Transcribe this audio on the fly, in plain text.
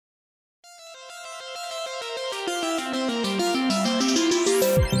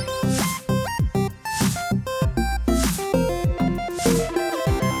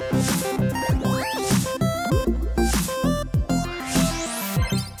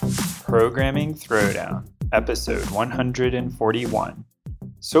Programming Throwdown, episode 141,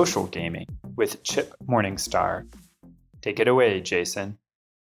 Social Gaming with Chip Morningstar. Take it away, Jason.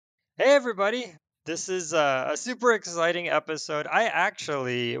 Hey, everybody. This is a super exciting episode. I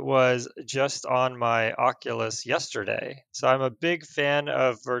actually was just on my Oculus yesterday. So I'm a big fan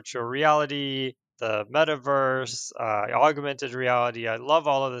of virtual reality, the metaverse, augmented reality. I love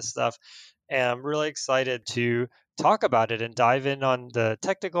all of this stuff. And I'm really excited to talk about it and dive in on the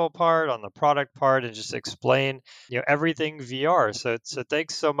technical part, on the product part, and just explain, everything VR. So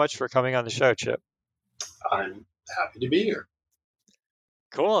thanks so much for coming on the show, Chip. I'm happy to be here.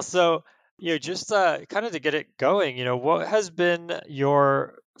 Cool. So, just kind of to get it going, what has been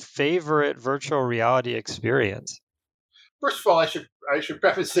your favorite virtual reality experience? First of all, I should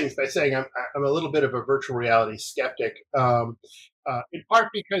preface things by saying I'm a little bit of a virtual reality skeptic, in part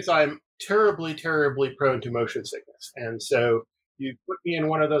because I'm terribly prone to motion sickness, and so you put me in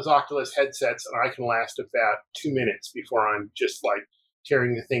one of those Oculus headsets, and I can last about 2 minutes before I'm just like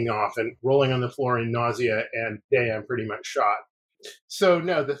tearing the thing off and rolling on the floor in nausea, and I'm pretty much shot. So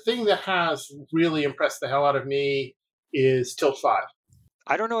no, the thing that has really impressed the hell out of me is Tilt 5.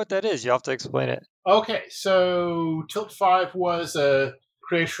 I don't know what that is. You'll have to explain it. Okay, so Tilt 5 was a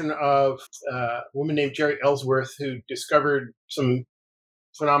creation of a woman named Jerry Ellsworth, who discovered some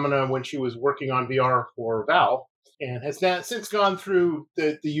phenomena when she was working on VR for Valve, and has now since gone through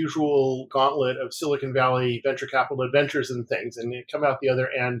the usual gauntlet of Silicon Valley venture capital adventures and things, and they come out the other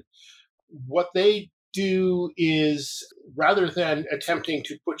end. What they do is, rather than attempting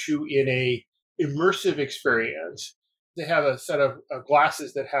to put you in a immersive experience, they have a set of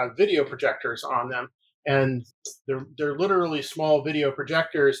glasses that have video projectors on them, and they're literally small video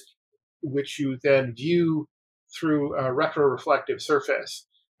projectors which you then view through a retroreflective surface,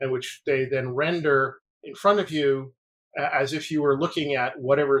 and which they then render in front of you as if you were looking at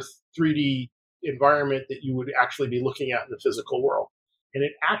whatever 3D environment that you would actually be looking at in the physical world. And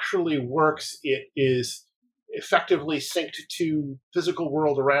it actually works. It is effectively synced to physical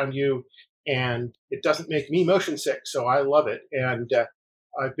world around you, and it doesn't make me motion sick, so I love it. And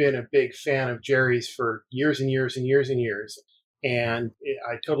I've been a big fan of Jerry's for years and years and years and years, and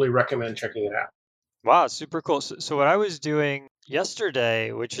I totally recommend checking it out. Wow, super cool. So what I was doing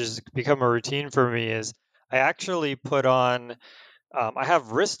yesterday, which has become a routine for me, is I actually put on, I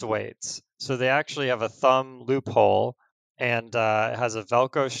have wrist weights. So they actually have a thumb loophole, and it has a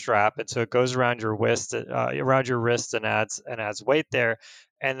Velcro strap, and so it goes around your wrist, and adds weight there.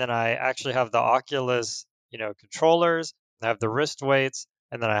 And then I actually have the Oculus, controllers. I have the wrist weights,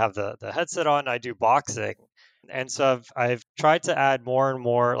 and then I have the headset on. I do boxing, and so I've tried to add more and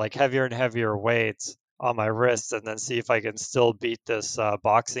more, like, heavier and heavier weights on my wrists, and then see if I can still beat this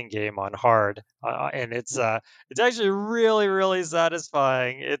boxing game on hard. And it's actually really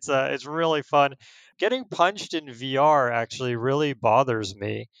satisfying. It's really fun. Getting punched in VR actually really bothers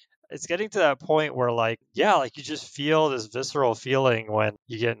me. It's getting to that point where, like you just feel this visceral feeling when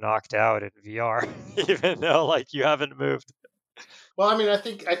you get knocked out in VR, even though like you haven't moved. Well, I mean, I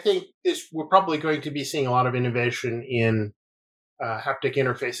think we're probably going to be seeing a lot of innovation in haptic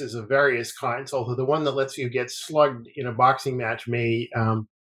interfaces of various kinds. Although the one that lets you get slugged in a boxing match may,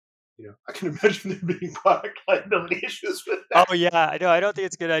 I can imagine there being product liability issues with that. Oh yeah, I don't think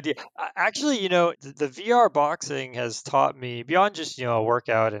it's a good idea. Actually, the VR boxing has taught me, beyond just a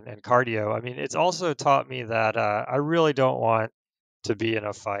workout and cardio. I mean, it's also taught me that I really don't want to be in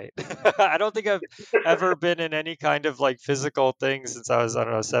a fight. I don't think I've ever been in any kind of like physical thing since I was, I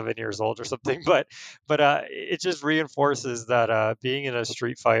don't know, 7 years old or something. But it just reinforces that being in a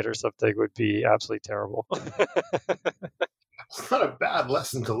street fight or something would be absolutely terrible. It's not a bad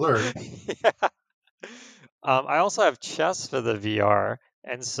lesson to learn. Yeah. I also have chess for the VR,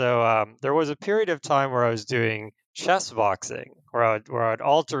 and so there was a period of time where I was doing chess boxing, where I'd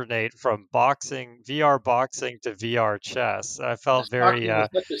alternate from VR boxing to VR chess. I felt very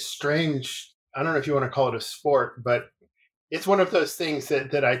such a strange. I don't know if you want to call it a sport, but it's one of those things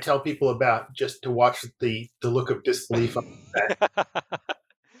that I tell people about just to watch the look of disbelief on that.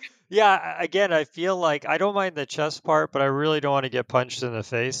 Yeah, again, I feel like I don't mind the chess part, but I really don't want to get punched in the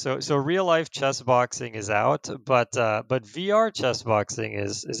face. So real life chess boxing is out, but VR chess boxing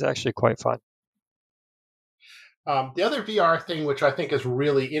is actually quite fun. The other VR thing, which I think is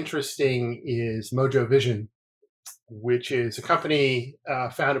really interesting, is Mojo Vision, which is a company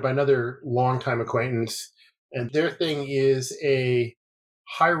founded by another longtime acquaintance, and their thing is a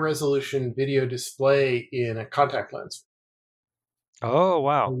high resolution video display in a contact lens, Oh,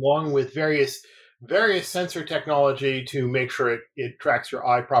 wow. along with various sensor technology to make sure it tracks your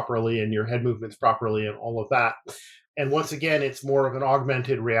eye properly and your head movements properly and all of that. And once again, it's more of an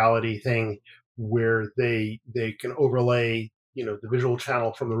augmented reality thing where they can overlay the visual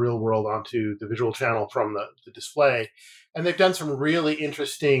channel from the real world onto the visual channel from the display. And they've done some really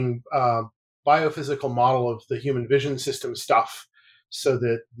interesting biophysical model of the human vision system stuff so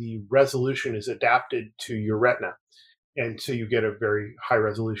that the resolution is adapted to your retina, and so you get a very high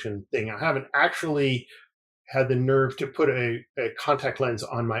resolution thing. I haven't actually had the nerve to put a contact lens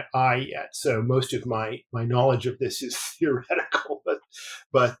on my eye yet, so most of my knowledge of this is theoretical.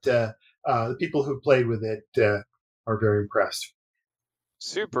 But the people who played with it are very impressed.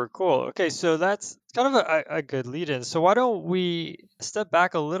 Super cool. Okay, so that's kind of a good lead in. So why don't we step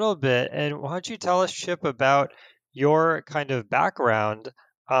back a little bit, and why don't you tell us, Chip, about your kind of background,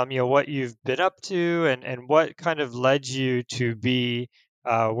 what you've been up to, and what kind of led you to be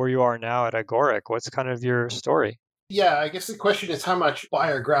where you are now at Agoric? What's kind of your story? Yeah, I guess the question is how much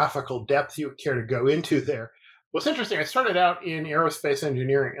biographical depth you care to go into there. What's interesting, I started out in aerospace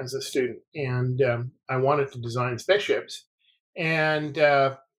engineering as a student, and I wanted to design spaceships, and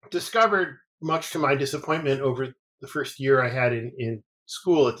discovered, much to my disappointment over the first year I had in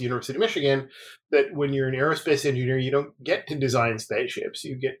school at the University of Michigan, that when you're an aerospace engineer, you don't get to design spaceships.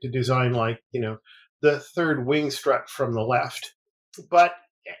 You get to design, like, the third wing strut from the left. But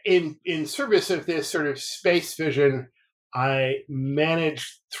in service of this sort of space vision, I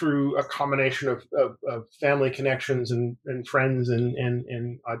managed through a combination of family connections and friends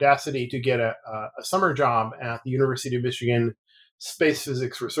and audacity to get a summer job at the University of Michigan Space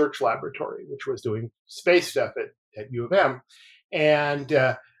Physics Research Laboratory, which was doing space stuff at U of M. And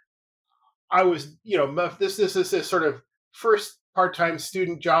I was, this is this sort of first part-time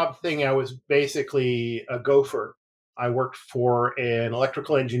student job thing. I was basically a gopher. I worked for an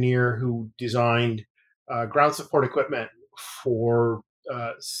electrical engineer who designed ground support equipment for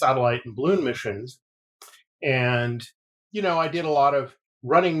satellite and balloon missions. And, I did a lot of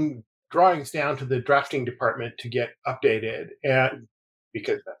running drawings down to the drafting department to get updated, and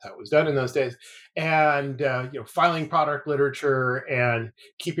because that's how it was done in those days, and filing product literature and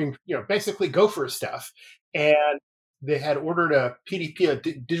keeping basically gopher stuff. And they had ordered a PDP, a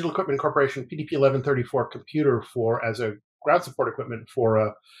Digital Equipment Corporation PDP 1134 computer as a ground support equipment for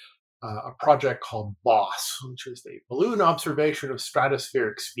a project called BOSS, which is the Balloon Observation of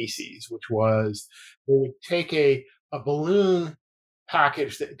Stratospheric Species, which was they would take a balloon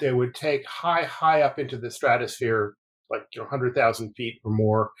package that they would take high up into the stratosphere, like 100,000 feet or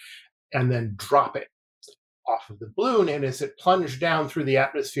more, and then drop it off of the balloon. And as it plunged down through the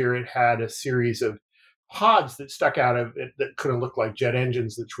atmosphere, it had a series of pods that stuck out of it that could have looked like jet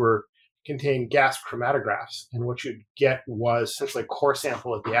engines, which contained gas chromatographs. And what you'd get was essentially a core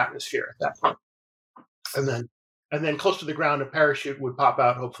sample of the atmosphere at that point. And then close to the ground, a parachute would pop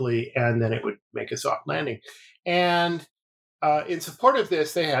out, hopefully, and then it would make a soft landing. And in support of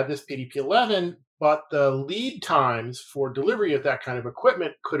this, they had this PDP-11, but the lead times for delivery of that kind of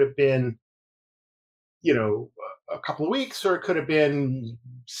equipment could have been, a couple of weeks, or it could have been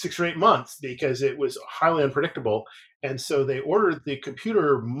 6 or 8 months, because it was highly unpredictable. And so they ordered the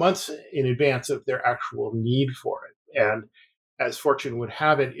computer months in advance of their actual need for it. And as fortune would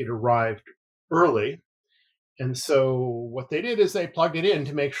have it, it arrived early. And so what they did is they plugged it in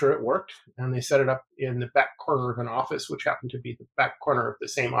to make sure it worked, and they set it up in the back corner of an office, which happened to be the back corner of the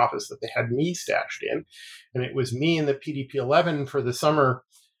same office that they had me stashed in. And it was me and the PDP-11 for the summer,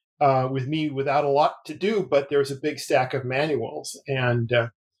 with me without a lot to do, but there was a big stack of manuals. And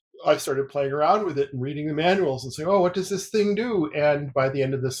I started playing around with it and reading the manuals and saying, oh, what does this thing do? And by the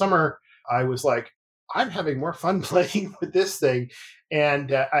end of the summer, I was like, I'm having more fun playing with this thing.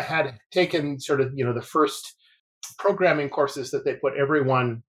 And I had taken sort of, the first programming courses that they put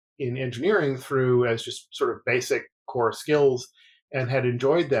everyone in engineering through as just sort of basic core skills, and had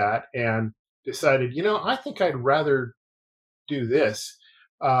enjoyed that, and decided, I think I'd rather do this.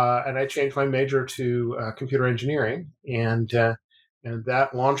 And I changed my major to computer engineering, and that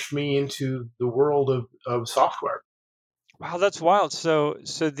launched me into the world of software. Wow, that's wild. So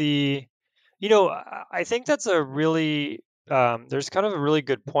I think that's a really there's kind of a really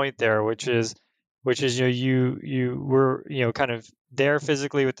good point there, which is you were kind of there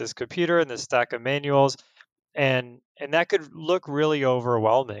physically with this computer and this stack of manuals, and that could look really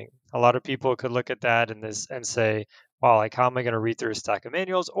overwhelming. A lot of people could look at that and say, wow, like, how am I going to read through a stack of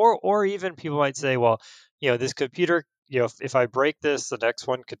manuals? Or even people might say, well, this computer, if I break this, the next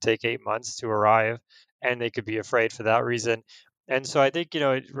one could take 8 months to arrive, and they could be afraid for that reason. And so I think,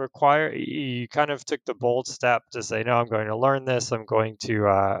 you kind of took the bold step to say, no, I'm going to learn this. I'm going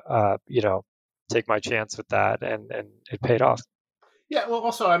to, take my chance with that. And it paid off. Yeah, well,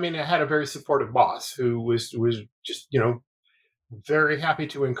 also, I mean, I had a very supportive boss who was just, very happy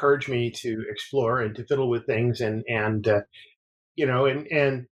to encourage me to explore and to fiddle with things, and it's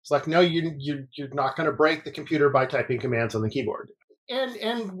like, no, you're not going to break the computer by typing commands on the keyboard.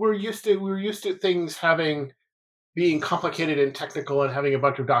 And we were used to things being complicated and technical and having a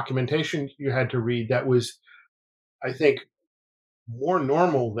bunch of documentation you had to read. That was, I think, more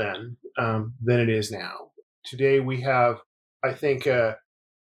normal then than it is now. Today we have, I think,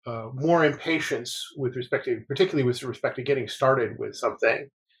 more impatience particularly with respect to getting started with something.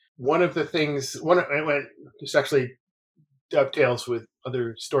 One of the things, this actually dovetails with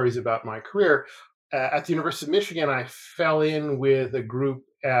other stories about my career. At the University of Michigan, I fell in with a group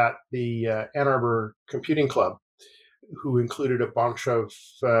at the Ann Arbor Computing Club, who included a bunch of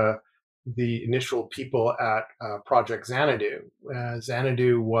the initial people at Project Xanadu.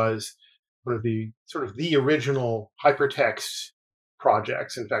 Xanadu was one of the original hypertext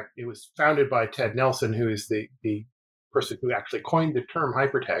projects. In fact, it was founded by Ted Nelson, who is the person who actually coined the term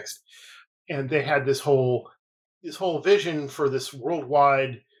hypertext. And they had this whole vision for this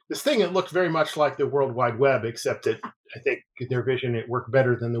thing that looked very much like the World Wide Web, except that I think their vision, it worked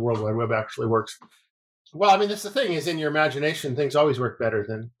better than the World Wide Web actually works. Well, I mean, that's the thing, is in your imagination, things always work better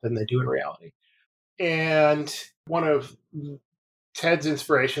than they do in reality. And one of Ted's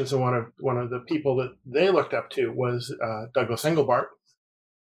inspirations, and one of the people that they looked up to, was Douglas Engelbart,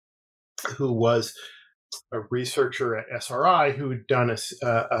 who was a researcher at SRI who had done a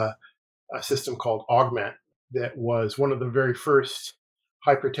system called Augment that was one of the very first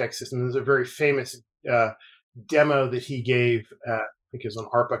hypertext systems. There's a very famous demo that he gave at, I think it was an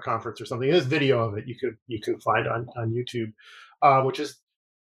ARPA conference or something. There's video of it you can find on YouTube, which is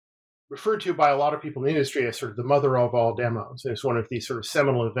referred to by a lot of people in the industry as sort of the mother of all demos. It's one of these sort of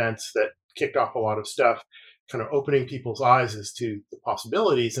seminal events that kicked off a lot of stuff, kind of opening people's eyes as to the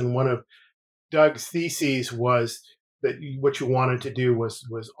possibilities. And one of Doug's theses was that what you wanted to do was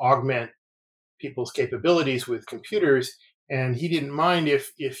augment people's capabilities with computers. And he didn't mind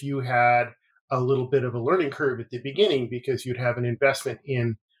if you had a little bit of a learning curve at the beginning, because you'd have an investment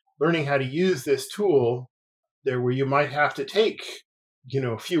in learning how to use this tool there, where you might have to take,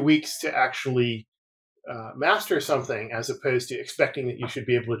 a few weeks to actually master something, as opposed to expecting that you should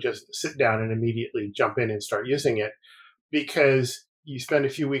be able to just sit down and immediately jump in and start using it, because you spend a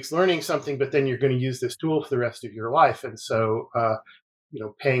few weeks learning something, but then you're going to use this tool for the rest of your life. And so,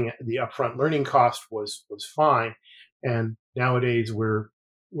 paying the upfront learning cost was fine. And nowadays we're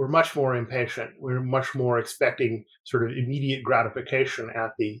much more impatient. We're much more expecting sort of immediate gratification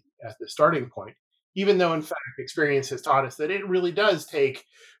at the starting point, even though in fact experience has taught us that it really does take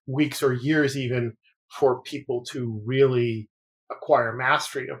weeks or years even for people to really acquire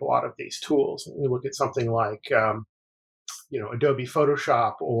mastery of a lot of these tools. And we look at something like Adobe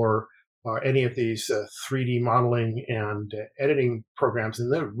Photoshop or any of these 3D modeling and editing programs,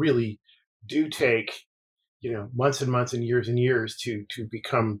 and they really do take months and months and years to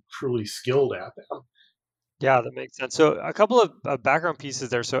become truly skilled at them. Yeah, that makes sense. So a couple of background pieces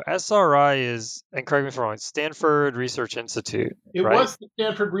there. So SRI is, and correct me if I'm wrong, Stanford Research Institute. It was the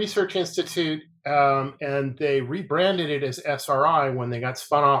Stanford Research Institute, and they rebranded it as SRI when they got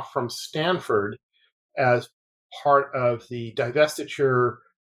spun off from Stanford as part of the divestiture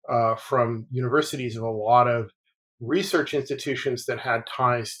from universities of a lot of research institutions that had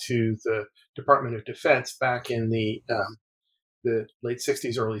ties to the Department of Defense back in the late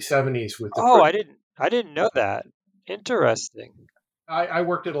 60s, early 70s. I didn't know that. Interesting. I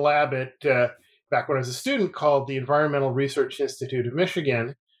worked at a lab back when I was a student, called the Environmental Research Institute of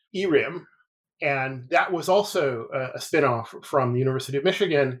Michigan, ERIM, and that was also a spinoff from the University of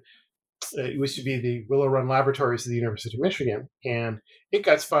Michigan. It used to be the Willow Run Laboratories of the University of Michigan, and it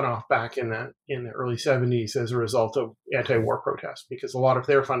got spun off back in the early 70s as a result of anti-war protests, because a lot of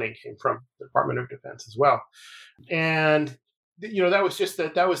their funding came from the Department of Defense as well. And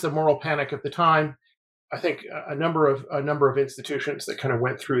that was the moral panic of the time. I think a number of institutions that kind of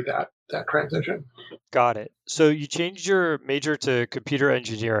went through that transition. Got it. So you changed your major to computer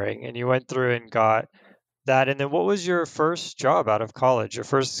engineering, and you went through and got that. And then what was your first job out of college, your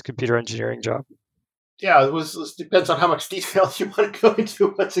first computer engineering job? Yeah, it depends on how much detail you want to go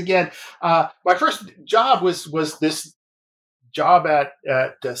into. Once again, my first job was this job at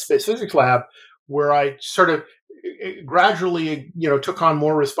Space Physics Lab, where I sort of gradually, took on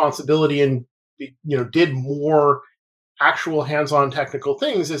more responsibility and, did more actual hands-on technical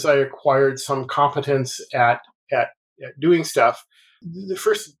things as I acquired some competence at at doing stuff. The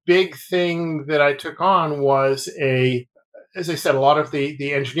first big thing that I took on was as I said, a lot of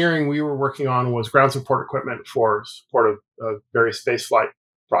the engineering we were working on was ground support equipment for support of various spaceflight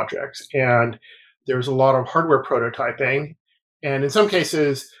projects. And there was a lot of hardware prototyping. And in some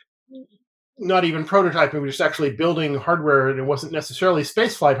cases, not even prototyping, we were just actually building hardware. And it wasn't necessarily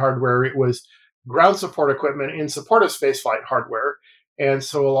spaceflight hardware. It was ground support equipment in support of spaceflight hardware. And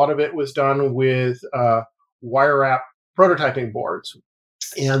so a lot of it was done with wire wrap prototyping boards.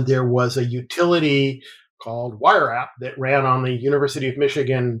 And there was a utility called WireApp that ran on the University of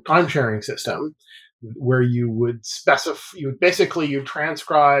Michigan time sharing system, where you would you'd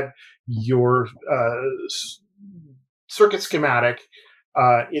transcribe your circuit schematic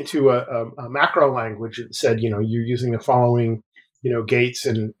into a macro language that said, you're using the following, gates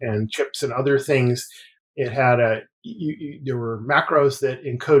and chips and other things. It had there were macros that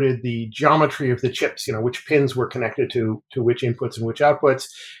encoded the geometry of the chips, which pins were connected to which inputs and which outputs.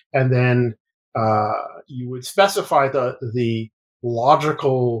 And then you would specify the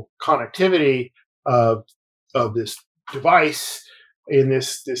logical connectivity of this device in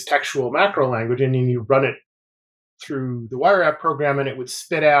this textual macro language, and then you run it through the WireApp program, and it would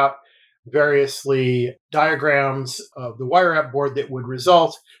spit out variously diagrams of the WireApp board that would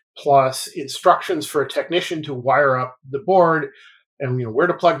result, plus instructions for a technician to wire up the board, and where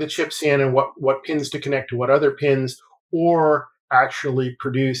to plug the chips in and what pins to connect to what other pins, or actually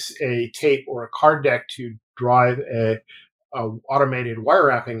produce a tape or a card deck to drive a automated wire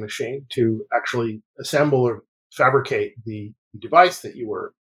wrapping machine to actually assemble or fabricate the device that you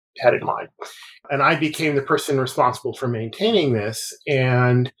had in mind. And I became the person responsible for maintaining this.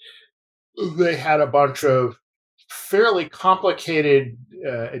 And they had a bunch of fairly complicated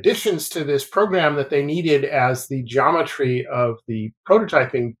additions to this program that they needed as the geometry of the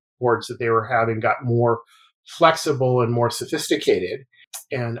prototyping boards that they were having got more flexible and more sophisticated.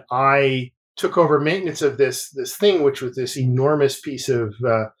 And I took over maintenance of this thing, which was this enormous piece of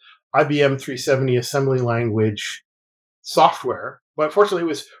IBM 370 assembly language software. But fortunately, it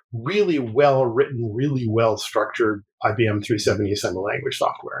was really well written, really well structured IBM 370 assembly language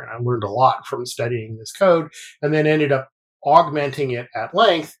software. And I learned a lot from studying this code, and then ended up augmenting it at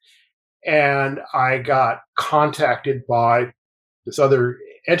length. And I got contacted by this other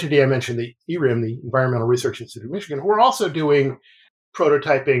entity I mentioned, the ERIM, the Environmental Research Institute of Michigan, who are also doing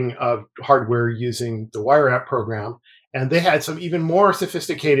prototyping of hardware using the WireApp program. And they had some even more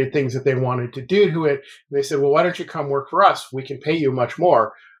sophisticated things that they wanted to do to it. And they said, well, why don't you come work for us? We can pay you much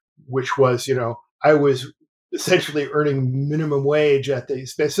more, which was, I was essentially earning minimum wage at the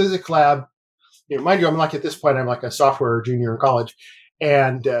Space Physics Lab. Mind you, I'm like, at this point, I'm like a software junior in college.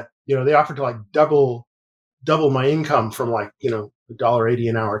 And, they offered to double my income from $1.80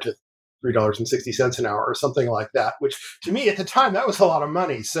 an hour to $3.60 an hour or something like that, which to me at the time, that was a lot of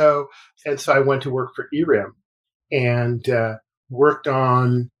money. So I went to work for ERIM and worked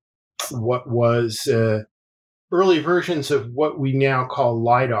on what was early versions of what we now call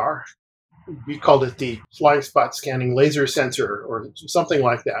LiDAR. We called it the flying spot scanning laser sensor or something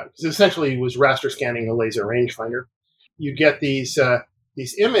like that. Because essentially it was raster scanning a laser rangefinder. You get these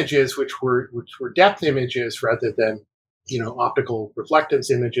images, which were depth images rather than optical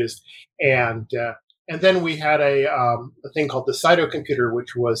reflectance images, and then we had a thing called the cytocomputer,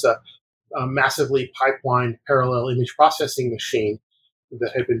 which was a massively pipelined parallel image processing machine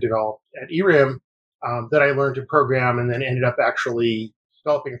that had been developed at ERIM that I learned to program, and then ended up actually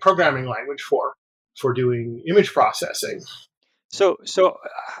developing a programming language for doing image processing. So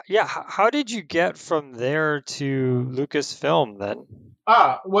yeah, how did you get from there to Lucasfilm then?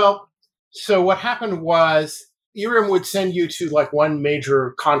 Well, so what happened was ERIM would send you to one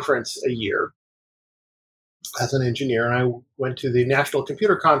major conference a year as an engineer. And I went to the National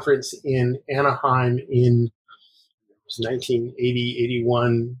Computer Conference in Anaheim in 1980,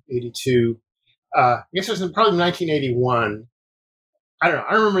 81, 82. I guess it was probably 1981. I don't know.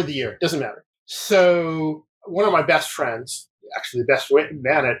 I don't remember the year. It doesn't matter. So one of my best friends, actually the best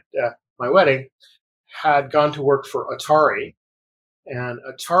man at my wedding, had gone to work for Atari. And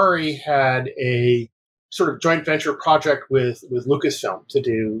Atari had a sort of joint venture project with Lucasfilm to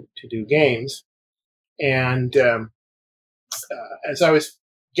do games. And as I was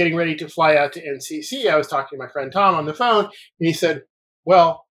getting ready to fly out to NCC, I was talking to my friend Tom on the phone, and he said,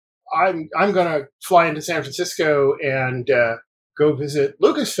 "Well, I'm going to fly into San Francisco and go visit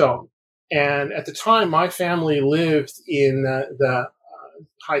Lucasfilm." And at the time, my family lived in the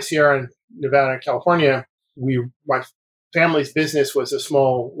High Sierra in Nevada, California. My family's business was a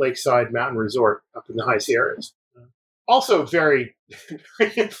small lakeside mountain resort up in the High Sierras. also very,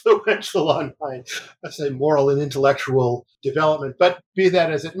 very influential on my, let's say, moral and intellectual development. But be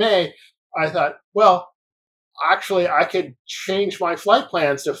that as it may, I thought, well, actually, I could change my flight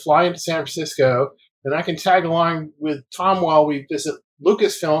plans to fly into San Francisco, and I can tag along with Tom while we visit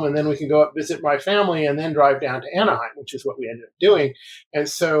Lucasfilm, and then we can go up visit my family, and then drive down to Anaheim, which is what we ended up doing. And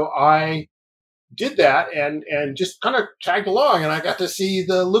so I did that and just kind of tagged along, and I got to see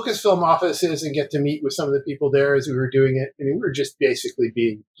the Lucasfilm offices and get to meet with some of the people there as we were doing it. And we were just basically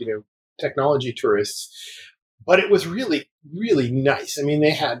being, technology tourists. But it was really, really nice. I mean,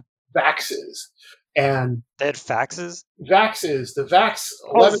 they had VAXes. And they had faxes? VAXes. The VAX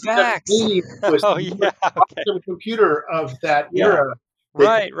Oh, VAX. was okay. the computer of that era.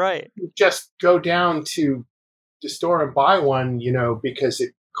 Right. You just go down to the store and buy one, because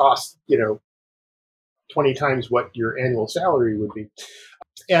it costs, 20 times what your annual salary would be.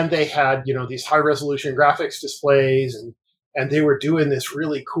 And they had, these high resolution graphics displays, and they were doing this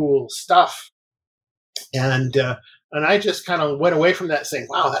really cool stuff. And I just kind of went away from that saying,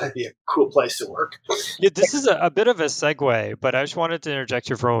 wow, that'd be a cool place to work. Yeah, this is a bit of a segue, but I just wanted to interject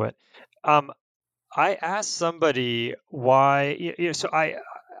here for a moment. I asked somebody why, so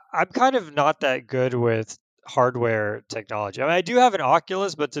I'm kind of not that good with hardware technology. I mean, I do have an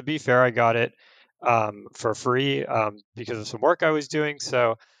Oculus, but to be fair, I got it for free because of some work I was doing.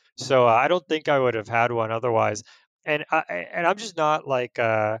 So I don't think I would have had one otherwise. And I'm just not like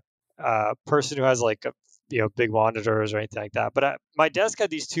a person who has like big monitors or anything like that. But my desk had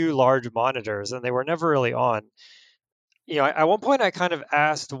these two large monitors, and they were never really on. At one point I kind of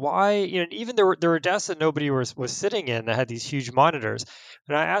asked why. Even there were desks that nobody was sitting in that had these huge monitors,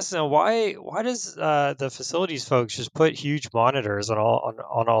 and I asked them why does the facilities folks just put huge monitors on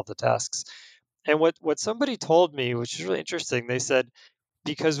all the desks? And what somebody told me, which is really interesting, they said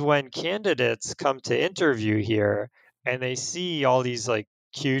because when candidates come to interview here and they see all these like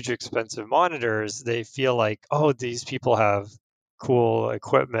huge expensive monitors, they feel like, oh, these people have cool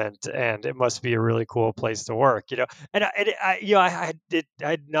equipment and it must be a really cool place to work. And I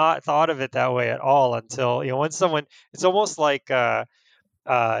had not thought of it that way at all until when someone, it's almost like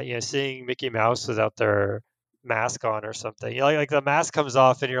seeing Mickey Mouse without their mask on or something. Like the mask comes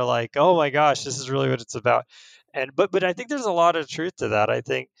off and you're like, oh my gosh, this is really what it's about. And but I think there's a lot of truth to that. I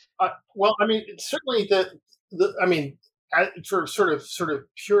think. Well, I mean, certainly for sort of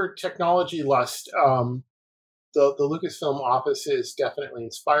pure technology lust, the Lucasfilm offices definitely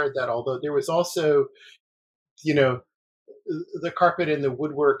inspired that. Although there was also, the carpet and the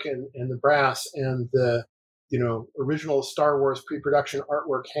woodwork and the brass and the original Star Wars pre-production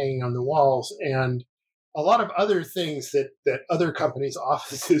artwork hanging on the walls, and a lot of other things that other companies'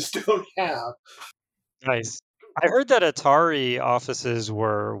 offices don't have. Nice. I heard that Atari offices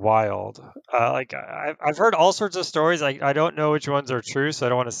were wild. Like I've heard all sorts of stories. I don't know which ones are true, so I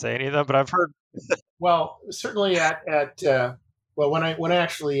don't want to say any of them. But I've heard. Well, certainly when I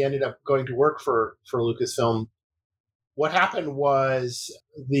actually ended up going to work for Lucasfilm, what happened was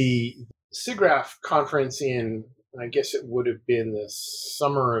the SIGGRAPH conference in, I guess it would have been the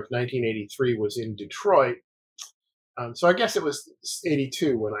summer of 1983, was in Detroit. So I guess it was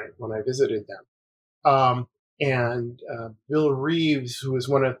 82 when I visited them. And Bill Reeves, who was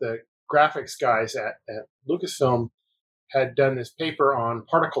one of the graphics guys at Lucasfilm, had done this paper on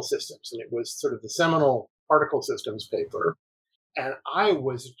particle systems, and it was sort of the seminal particle systems paper. And I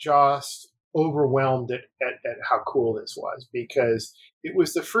was just overwhelmed at how cool this was, because it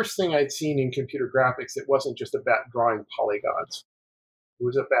was the first thing I'd seen in computer graphics that wasn't just about drawing polygons. It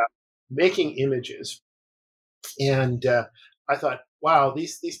was about making images. And I thought, wow,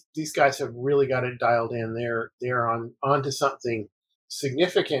 these guys have really got it dialed in. They're onto something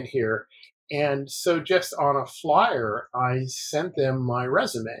significant here. And so just on a flyer, I sent them my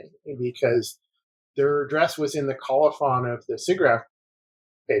resume, because their address was in the colophon of the SIGGRAPH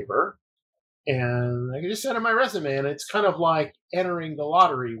paper. And I just sent them my resume, and it's kind of like entering the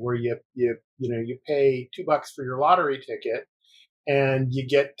lottery, where you pay $2 for your lottery ticket, and you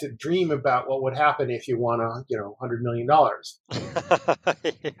get to dream about what would happen if you won $100 million.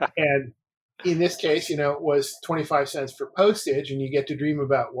 Yeah. And in this case, it was 25 cents for postage, and you get to dream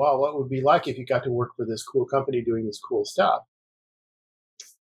about, well, what would it be like if you got to work for this cool company doing this cool stuff.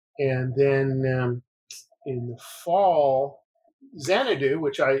 And then in the fall, Xanadu,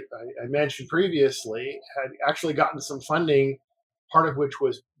 which I mentioned previously, had actually gotten some funding, part of which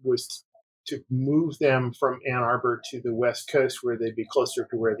was to move them from Ann Arbor to the West Coast, where they'd be closer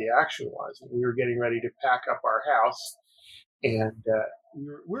to where the action was. And we were getting ready to pack up our house and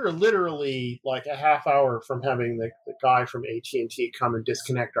we were literally like a half hour from having the guy from AT&T come and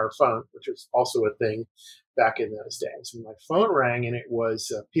disconnect our phone, which was also a thing back in those days. And my phone rang, and it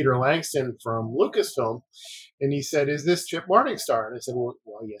was Peter Langston from Lucasfilm. And he said, "Is this Chip Morningstar?" And I said, well,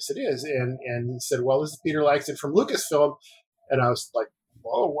 yes, it is. And he said, "Well, this is Peter Langston from Lucasfilm." And I was like,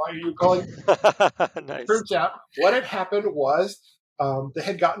 "Whoa, why are you calling?" Nice. Turns out what had happened was they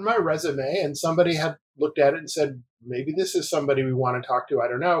had gotten my resume, and somebody had looked at it and said, "Maybe this is somebody we want to talk to. I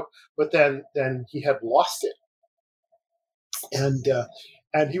don't know." But then he had lost it,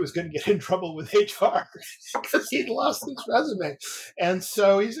 and he was going to get in trouble with HR because he'd lost his resume. And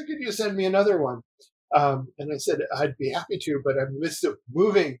so he said, "Could you send me another one?" And I said, "I'd be happy to, but I'm midst of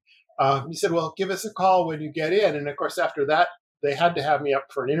moving." He said, "Well, give us a call when you get in." And of course, after that, they had to have me up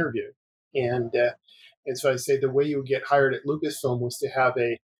for an interview. And so I say the way you would get hired at Lucasfilm was to have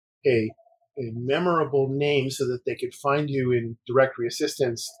a memorable name so that they could find you in directory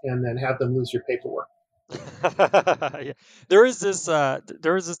assistance and then have them lose your paperwork. Yeah. There was this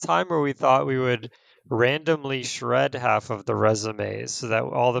time where we thought we would randomly shred half of the resumes so that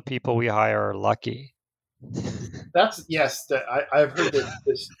all the people we hire are lucky. I've heard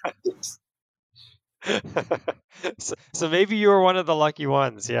this. So maybe you were one of the lucky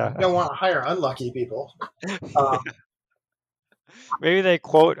ones. Yeah. You don't want to hire unlucky people. Maybe they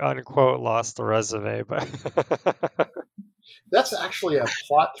quote unquote lost the resume, but that's actually a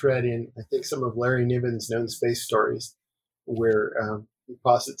plot thread in, I think, some of Larry Niven's Known Space Stories, where he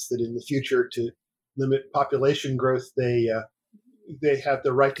posits that in the future, to limit population growth, they have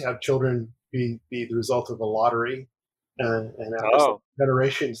the right to have children be the result of a lottery, and after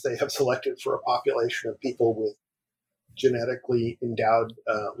generations, they have selected for a population of people with genetically endowed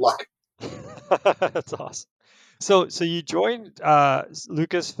luck. That's awesome. So you joined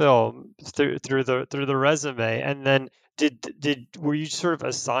Lucasfilm through the resume, and then were you sort of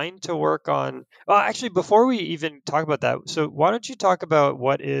assigned to work on? Well, actually, before we even talk about that, so why don't you talk about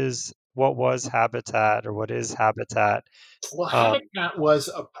what was Habitat, or what is Habitat? Well, Habitat was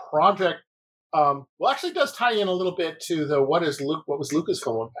a project. Actually, it does tie in a little bit to what was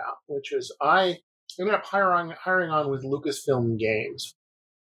Lucasfilm about, which is I ended up hiring on with Lucasfilm Games,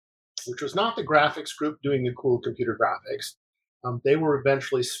 which was not the graphics group doing the cool computer graphics. They were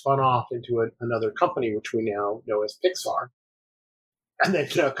eventually spun off into another company, which we now know as Pixar, and then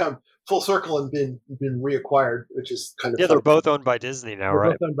come full circle and been reacquired, which is kind of funny. They're both owned by Disney now,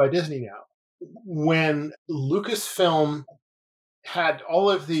 right? Both owned by Disney now. When Lucasfilm had all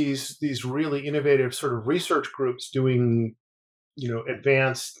of these really innovative sort of research groups doing,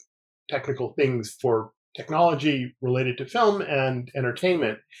 advanced technical things for technology related to film and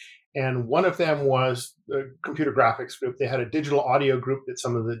entertainment. And one of them was the computer graphics group. They had a digital audio group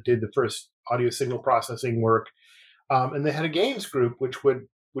that did the first audio signal processing work. And they had a games group, which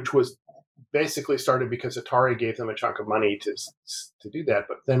was basically started because Atari gave them a chunk of money to do that.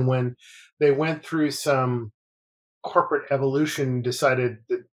 But then when they went through some corporate evolution, decided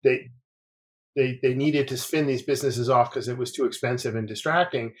that they needed to spin these businesses off because it was too expensive and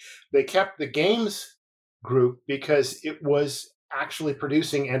distracting. They kept the games group because it was actually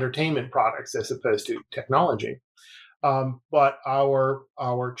producing entertainment products as opposed to technology. But our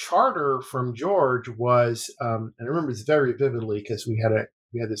charter from George was, and I remember this very vividly because we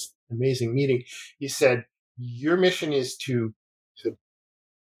had this amazing meeting. He said, "Your mission is to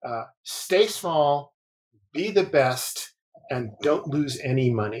stay small, be the best, and don't lose any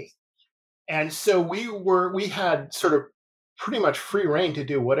money." And so we had sort of pretty much free reign to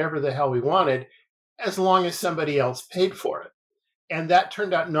do whatever the hell we wanted, as long as somebody else paid for it. And that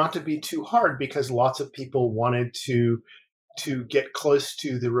turned out not to be too hard because lots of people wanted to get close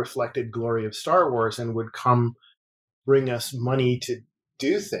to the reflected glory of Star Wars and would come bring us money to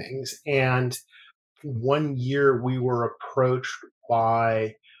do things. And one year we were approached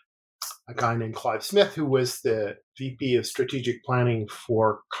by a guy named Clive Smith, who was the VP of Strategic Planning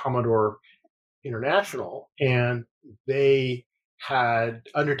for Commodore International. And they had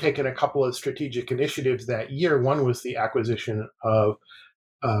undertaken a couple of strategic initiatives that year. One was the acquisition of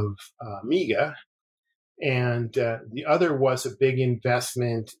Amiga, and the other was a big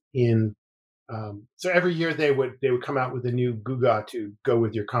investment in. So every year they would come out with a new Guga to go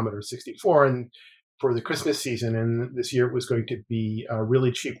with your Commodore 64, and for the Christmas season. And this year it was going to be a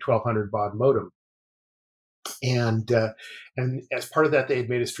really cheap 1200 baud modem. And as part of that, they had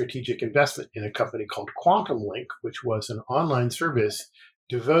made a strategic investment in a company called Quantum Link, which was an online service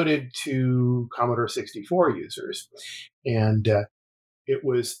devoted to Commodore 64 users. And it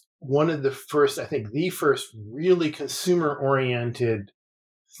was one of the first, I think the first really consumer-oriented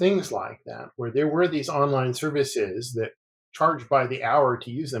things like that, where there were these online services that charge by the hour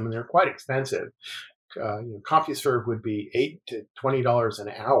to use them, and they're quite expensive. CompuServe would be $8 to $20 an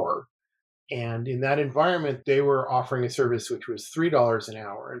hour. And in that environment, they were offering a service which was $3 an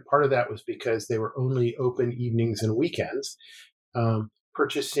hour. And part of that was because they were only open evenings and weekends,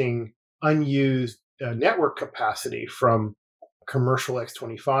 purchasing unused network capacity from commercial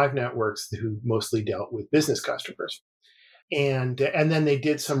X25 networks who mostly dealt with business customers. And then they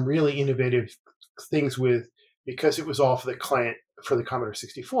did some really innovative things because it was all for the client, for the Commodore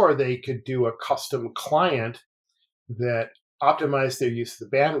 64, they could do a custom client that optimized their use of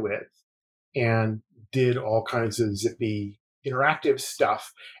the bandwidth and did all kinds of zippy interactive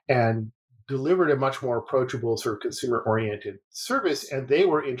stuff and delivered a much more approachable sort of consumer-oriented service. And they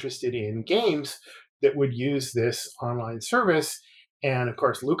were interested in games that would use this online service. And of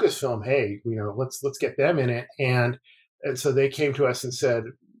course, Lucasfilm, hey, let's get them in it. And so they came to us and said,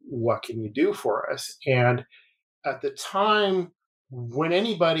 what can you do for us? And at the time, when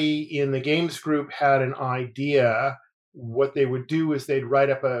anybody in the games group had an idea, what they would do is they'd write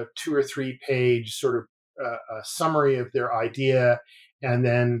up a 2 or 3 page sort of a summary of their idea, and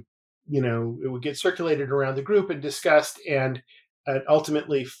then it would get circulated around the group and discussed, and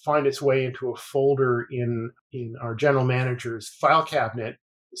ultimately find its way into a folder in our general manager's file cabinet.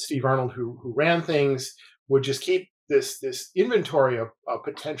 Steve Arnold, who ran things, would just keep this inventory of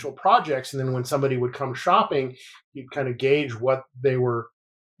potential projects, and then when somebody would come shopping, he'd kind of gauge what they were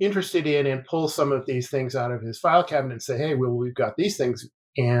interested in and pull some of these things out of his file cabinet and say, hey, well, we've got these things.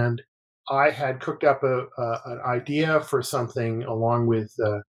 And I had cooked up an idea for something along with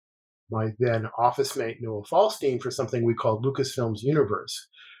my then office mate, Noah Falstein, for something we called Lucasfilm's Universe,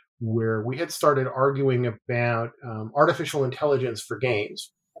 where we had started arguing about artificial intelligence for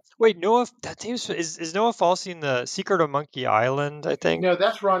games. Wait, Noah, is Noah Falstein the Secret of Monkey Island, I think? No,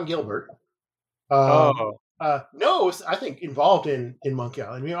 that's Ron Gilbert. No, I think involved in Monkey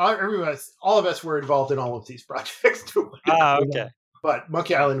Island. All of us were involved in all of these projects. Okay. But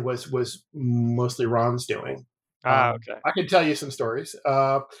Monkey Island was mostly Ron's doing. Okay. I could tell you some stories.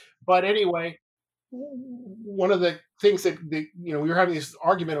 But anyway, one of the things that we were having this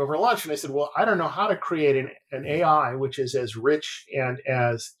argument over lunch, and I said, well, I don't know how to create an AI which is as rich and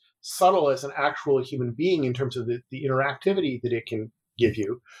as subtle as an actual human being in terms of the interactivity that it can give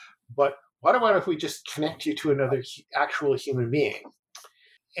you. But what about if we just connect you to another actual human being?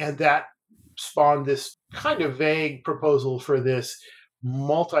 And that spawned this kind of vague proposal for this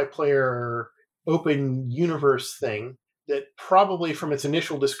multiplayer open universe thing that probably from its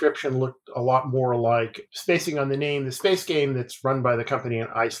initial description looked a lot more like, spacing on the name, the space game that's run by the company in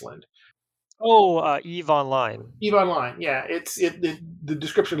Iceland. EVE Online. EVE Online, yeah. The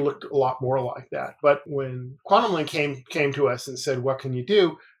description looked a lot more like that. But when Quantum Link came to us and said, what can you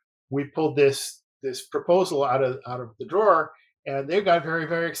do? We pulled this proposal out of the drawer, and they got very,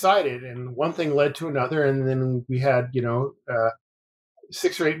 very excited. And one thing led to another, and then we had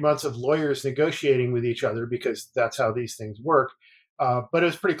 6 or 8 months of lawyers negotiating with each other, because that's how these things work. But it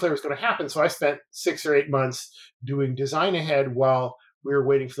was pretty clear it was going to happen. So I spent 6 or 8 months doing design ahead while we were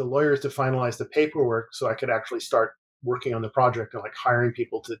waiting for the lawyers to finalize the paperwork, so I could actually start working on the project and hiring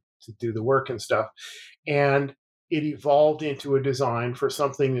people to do the work and stuff. And it evolved into a design for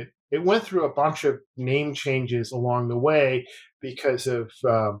something that it went through a bunch of name changes along the way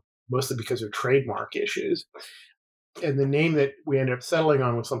mostly because of trademark issues. And the name that we ended up settling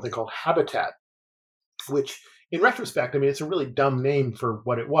on was something called Habitat, which in retrospect, it's a really dumb name for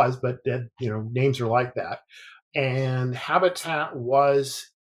what it was, but names are like that. And Habitat was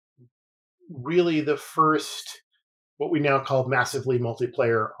really the first, what we now call massively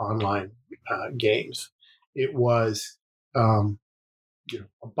multiplayer online games. It was, a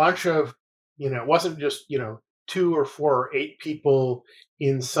bunch of, it wasn't just, 2 or 4 or 8 people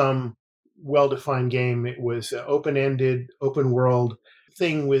in some well-defined game. It was an open-ended, open world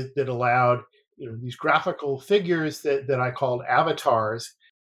thing that allowed, these graphical figures that I called avatars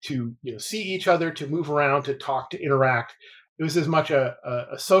to, see each other, to move around, to talk, to interact. It was as much a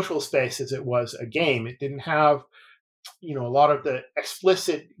social space as it was a game. It didn't have, a lot of the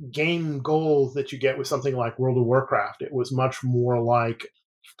explicit game goals that you get with something like World of Warcraft. It was much more like,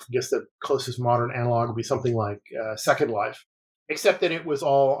 I guess the closest modern analog would be something like Second Life, except that it was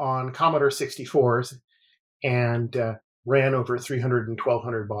all on Commodore 64s and ran over 300 and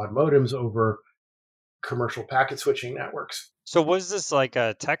 1200 baud modems over commercial packet switching networks. So was this like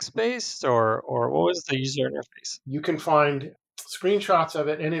a text-based or what was the user interface? You can find screenshots of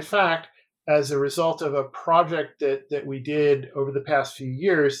it. And in fact, as a result of a project that we did over the past few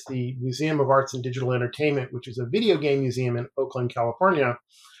years, the Museum of Arts and Digital Entertainment, which is a video game museum in Oakland, California,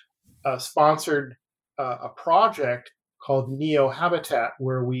 sponsored a project called Neo Habitat,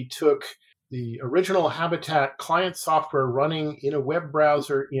 where we took the original Habitat client software running in a web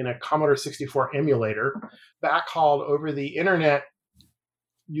browser in a Commodore 64 emulator, backhauled over the internet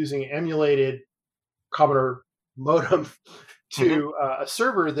using emulated Commodore modem to a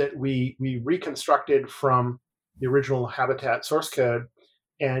server that we reconstructed from the original Habitat source code.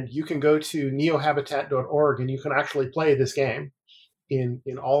 And you can go to neohabitat.org and you can actually play this game in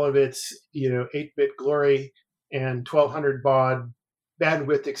all of its 8-bit glory and 1200 baud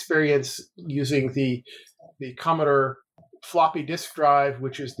bandwidth experience using the Commodore floppy disk drive,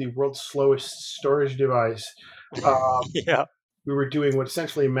 which is the world's slowest storage device. Yeah. We were doing what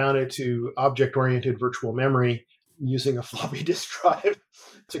essentially amounted to object-oriented virtual memory using a floppy disk drive.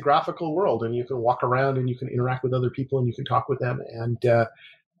 It's a graphical world, and you can walk around and you can interact with other people and you can talk with them and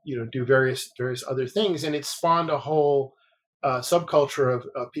do various other things. And it spawned a whole subculture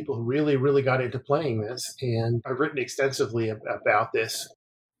of people who really, really got into playing this. And I've written extensively about this.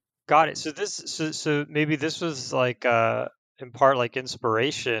 Got it. So maybe this was like in part like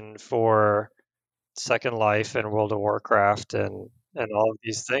inspiration for Second Life and World of Warcraft and all of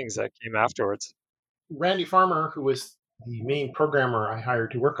these things that came afterwards. Randy Farmer, who was the main programmer I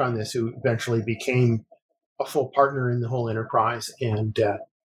hired to work on this, who eventually became a full partner in the whole enterprise, and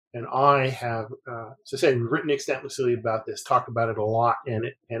I have, as I say, we've written extensively about this, talked about it a lot, and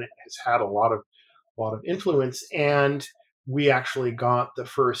it has had a lot of influence. And we actually got the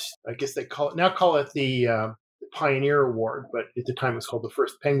first, I guess they call it the Pioneer Award, but at the time it was called the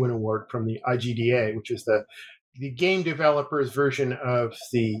first Penguin Award from the IGDA, which is the game developers' version of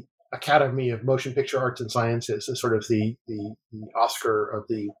the Academy of Motion Picture Arts and Sciences, and sort of the Oscar of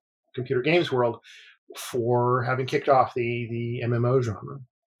the computer games world for having kicked off the MMO genre.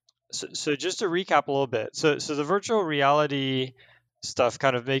 So just to recap a little bit, so the virtual reality stuff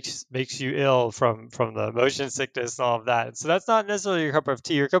kind of makes you ill from the motion sickness and all of that. So that's not necessarily your cup of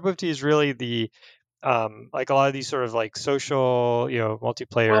tea. Your cup of tea is really the like a lot of these sort of like social,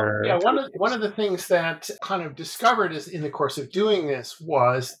 multiplayer. Well, yeah, one of the things that kind of discovered is in the course of doing this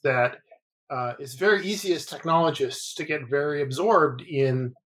was that it's very easy as technologists to get very absorbed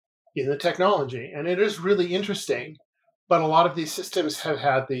in the technology, and it is really interesting. But a lot of these systems have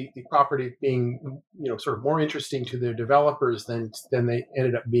had the property of being, sort of more interesting to their developers than they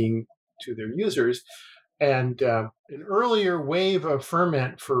ended up being to their users. And an earlier wave of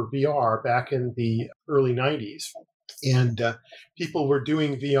ferment for VR back in the early 90s. And people were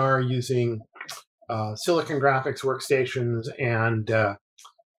doing VR using Silicon Graphics workstations and,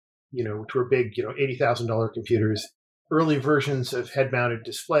 which were big, $80,000 computers, early versions of head-mounted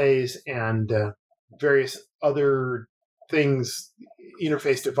displays and various other things,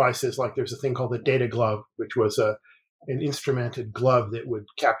 interface devices. Like there's a thing called the Data Glove, which was an instrumented glove that would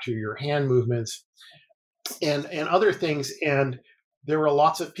capture your hand movements. And other things. And there were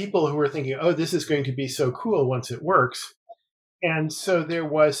lots of people who were thinking, oh, this is going to be so cool once it works. And so there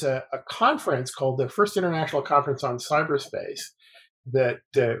was a conference called the First International Conference on Cyberspace that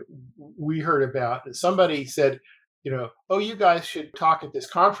we heard about. And somebody said, oh, you guys should talk at this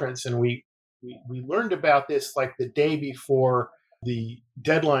conference. And we learned about this like the day before the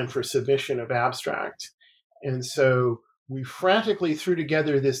deadline for submission of abstract. And so we frantically threw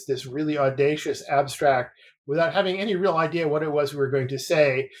together this really audacious abstract without having any real idea what it was we were going to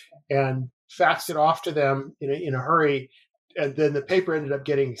say, and faxed it off to them in a hurry. And then the paper ended up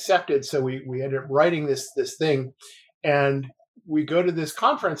getting accepted. So we ended up writing this thing. And we go to this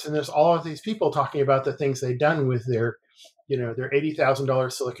conference, and there's all of these people talking about the things they'd done with their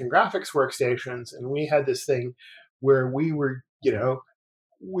 $80,000 Silicon Graphics workstations. And we had this thing where we were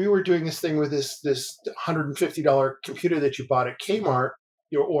doing this thing with this $150 computer that you bought at Kmart,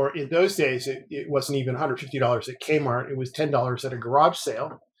 or in those days, it wasn't even $150 at Kmart. It was $10 at a garage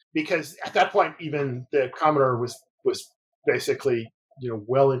sale, because at that point, even the Commodore was basically,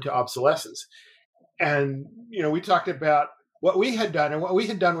 well into obsolescence. And, we talked about what we had done, and what we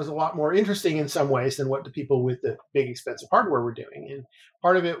had done was a lot more interesting in some ways than what the people with the big expensive hardware were doing. And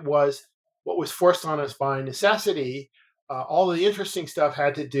part of it was what was forced on us by necessity. All the interesting stuff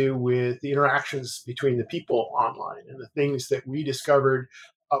had to do with the interactions between the people online, and the things that we discovered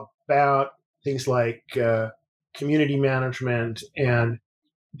about things like community management and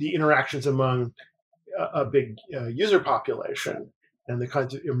the interactions among a big user population, and the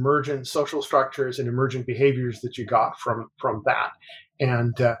kinds of emergent social structures and emergent behaviors that you got from that.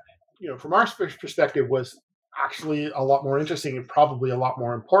 And, from our perspective, was actually a lot more interesting and probably a lot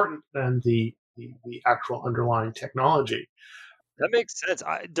more important than the actual underlying technology. That makes sense.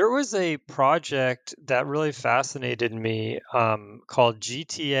 There was a project that really fascinated me called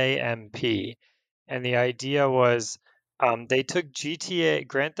GTA MP. And the idea was They took GTA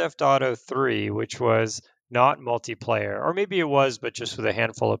Grand Theft Auto 3, which was not multiplayer, or maybe it was, but just with a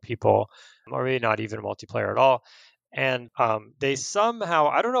handful of people, or maybe not even multiplayer at all. And they somehow,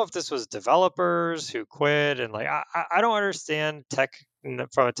 I don't know if this was developers who quit, and like I don't understand tech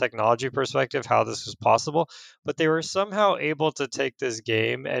from a technology perspective how this was possible, but they were somehow able to take this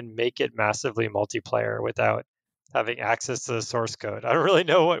game and make it massively multiplayer without having access to the source code. I don't really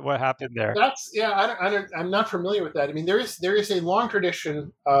know what happened there. I'm not familiar with that. I mean, there is a long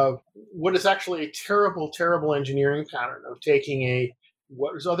tradition of what is actually a terrible engineering pattern of taking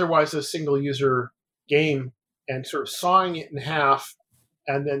what was otherwise a single user game and sort of sawing it in half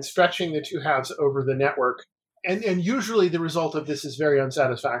and then stretching the two halves over the network. And usually the result of this is very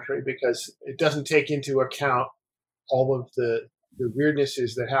unsatisfactory because it doesn't take into account all of the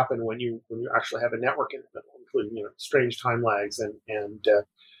weirdnesses that happen when you actually have a network in the middle, including strange time lags and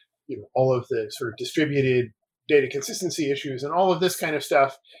all of the sort of distributed data consistency issues and all of this kind of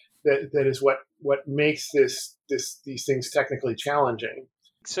stuff that is what makes these things technically challenging.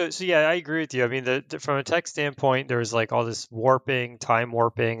 So yeah, I agree with you. I mean, from a tech standpoint, there's like all this warping, time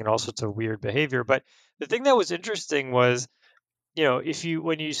warping, and all sorts of weird behavior. But the thing that was interesting was,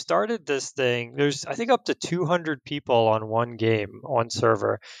 when you started this thing, there's I think up to 200 people on one game on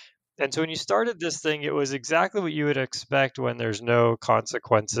server. And so when you started this thing, it was exactly what you would expect when there's no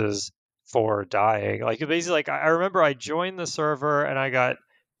consequences for dying. Like basically, like I remember I joined the server and I got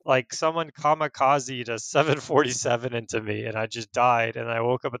like someone kamikazed a 747 into me, and I just died. And I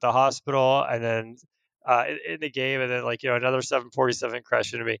woke up at the hospital, and then in the game, and then another 747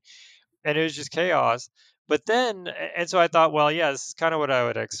 crashed into me, and it was just chaos. But then, and so I thought, well, yeah, this is kind of what I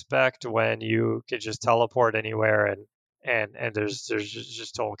would expect when you could just teleport anywhere and there's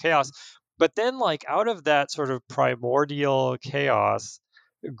just total chaos. But then, like out of that sort of primordial chaos,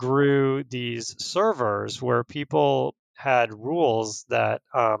 grew these servers where people had rules that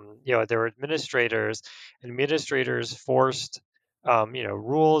there were administrators, and administrators forced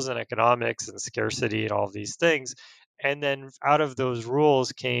rules and economics and scarcity and all of these things. And then out of those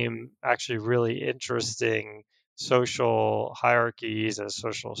rules came actually really interesting social hierarchies and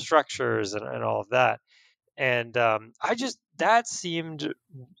social structures and all of that. And that seemed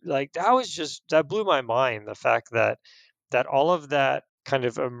like that blew my mind, the fact that all of that kind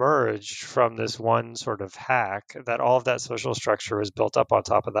of emerged from this one sort of hack, that all of that social structure was built up on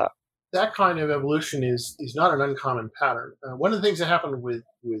top of that. That kind of evolution is not an uncommon pattern. One of the things that happened with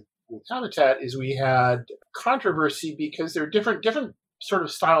Habitat is we had controversy because there are different sort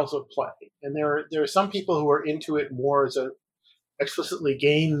of styles of play, and there are some people who are into it more as a explicitly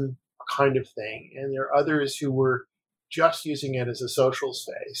game kind of thing, and there are others who were just using it as a social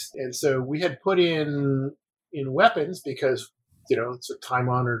space. And so we had put in weapons because it's a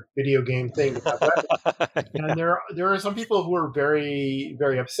time-honored video game thing to have weapons. Yeah. And there are some people who were very,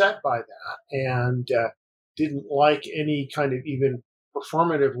 very upset by that and didn't like any kind of even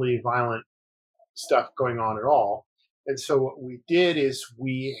performatively violent stuff going on at all. And so what we did is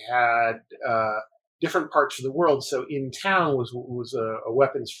we had different parts of the world. So in town was a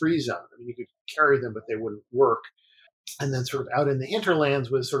weapons-free zone. I mean, you could carry them, but they wouldn't work. And then sort of out in the hinterlands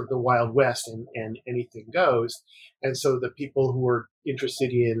was sort of the Wild West and anything goes. And so the people who were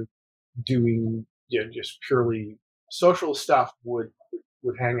interested in doing just purely social stuff would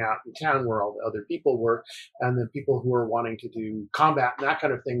hang out in town where all the other people were. And the people who were wanting to do combat and that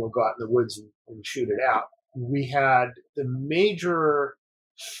kind of thing would go out in the woods and shoot it out. We had the major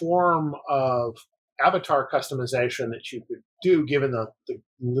form of avatar customization that you could do, given the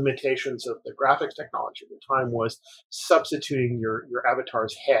limitations of the graphics technology at the time, was substituting your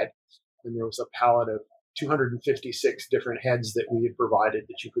avatar's head. And there was a palette of 256 different heads that we had provided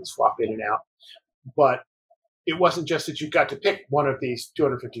that you could swap in and out. But it wasn't just that you got to pick one of these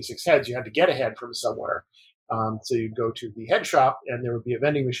 256 heads. You had to get a head from somewhere. So you'd go to the head shop, and there would be a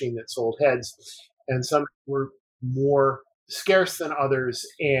vending machine that sold heads. And some were more scarce than others.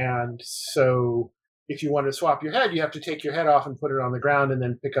 And so if you wanted to swap your head, you have to take your head off and put it on the ground and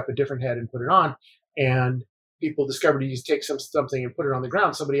then pick up a different head and put it on. And people discovered you just take something and put it on the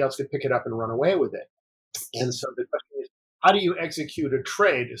ground, somebody else could pick it up and run away with it. And so the question is, how do you execute a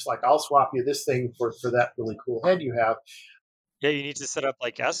trade? It's like, I'll swap you this thing for that really cool head you have. Yeah, you need to set up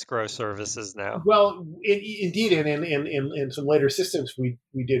like escrow services now. Well, indeed, and in some later systems, we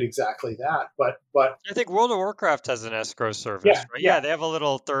did exactly that. But I think World of Warcraft has an escrow service, right? Yeah, they have a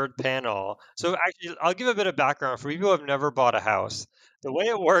little third panel. So actually, I'll give a bit of background for people who have never bought a house. The way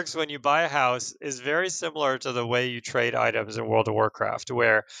it works when you buy a house is very similar to the way you trade items in World of Warcraft,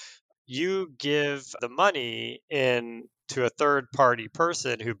 where you give the money in to a third party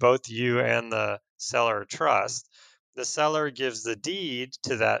person who both you and the seller trust. the seller gives the deed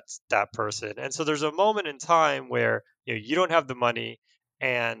to that person. And so there's a moment in time where you don't have the money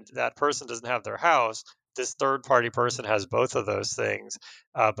and that person doesn't have their house. This third party person has both of those things,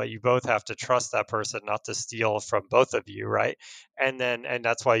 but you both have to trust that person not to steal from both of you, right? And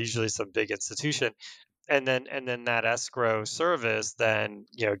that's why usually some big institution, and then that escrow service then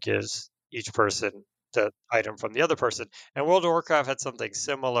gives each person the item from the other person. And World of Warcraft had something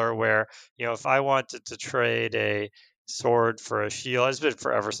similar where if I wanted to trade a sword for a shield, it's been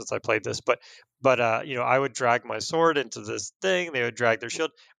forever since I played this, but I would drag my sword into this thing, they would drag their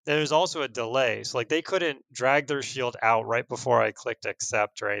shield. There's also a delay, so like they couldn't drag their shield out right before I clicked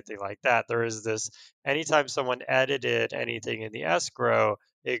accept or anything like that. There is this, anytime someone edited anything in the escrow,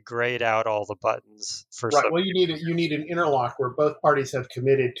 it grayed out all the buttons for Right. some. Well, you need an interlock where both parties have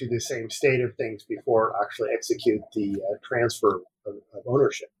committed to the same state of things before actually execute the transfer of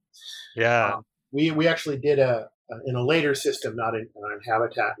ownership. Yeah. We actually did in a later system, not in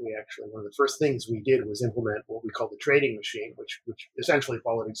Habitat. We actually, one of the first things we did was implement what we call the trading machine, which essentially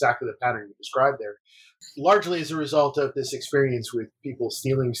followed exactly the pattern you described there, largely as a result of this experience with people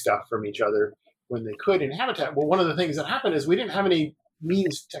stealing stuff from each other when they could in Habitat. Well, one of the things that happened is we didn't have any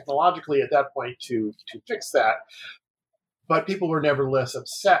means technologically at that point to fix that, but people were nevertheless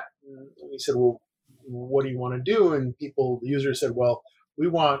upset. And we said, well, what do you want to do? And the users said, well, we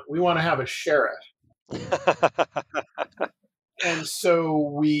want to have a sheriff. And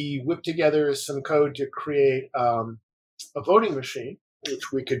so we whipped together some code to create a voting machine,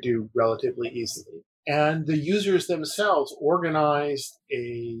 which we could do relatively easily. And the users themselves organized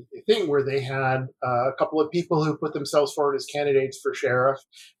a thing where they had a couple of people who put themselves forward as candidates for sheriff,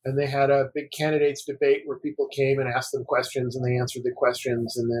 and they had a big candidates debate where people came and asked them questions, and they answered the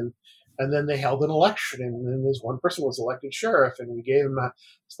questions, and then they held an election, and then this one person was elected sheriff, and we gave him a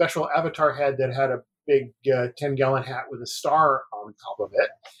special avatar head that had a big 10-gallon hat with a star on top of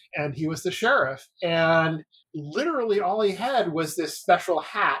it, and he was the sheriff. And literally all he had was this special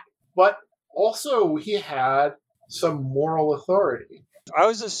hat, but also he had some moral authority. I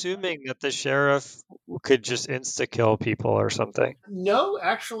was assuming that the sheriff could just insta-kill people or something. No,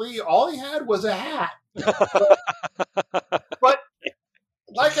 actually, all he had was a hat. But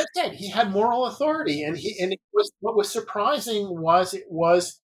like I said, he had moral authority, and what was surprising was it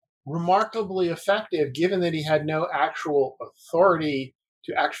was remarkably effective, given that he had no actual authority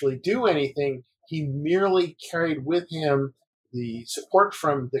to actually do anything. He merely carried with him the support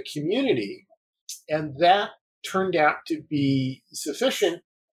from the community, and that turned out to be sufficient,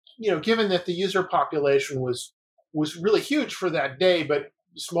 given that the user population was really huge for that day, but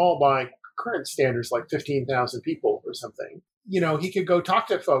small by current standards, like 15,000 people or something. He could go talk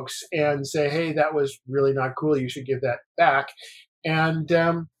to folks and say, hey, that was really not cool, you should give that back. And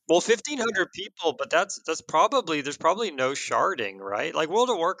well, 1,500 people, but there's probably no sharding, right? Like World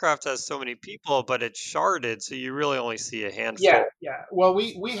of Warcraft has so many people, but it's sharded, so you really only see a handful. Yeah. Well,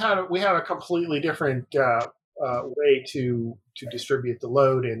 we had a completely different way to distribute the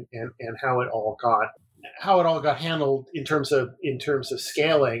load and how it all got handled in terms of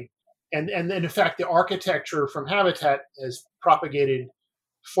scaling, and in fact the architecture from Habitat has propagated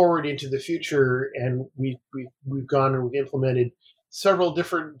forward into the future, and we've gone and we've implemented several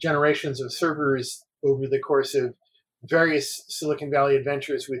different generations of servers over the course of various Silicon Valley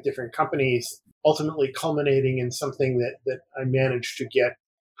adventures with different companies, ultimately culminating in something that I managed to get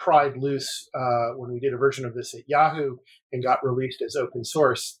pried loose when we did a version of this at Yahoo and got released as open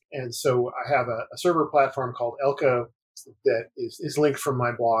source. And so I have a server platform called Elko that is linked from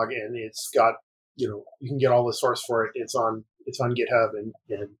my blog, and it's got, you can get all the source for it. It's on GitHub, and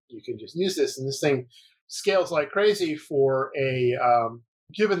you can just use this. And this thing scales like crazy for a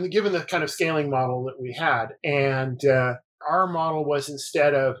given the kind of scaling model that we had. And our model was,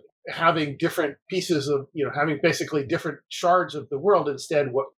 instead of having different pieces of, having basically different shards of the world,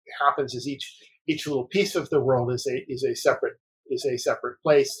 instead what happens is each little piece of the world is a separate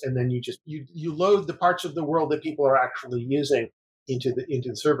place, and then you load the parts of the world that people are actually using into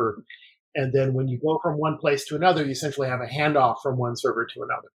the server. And then when you go from one place to another, you essentially have a handoff from one server to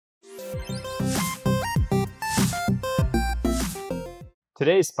another.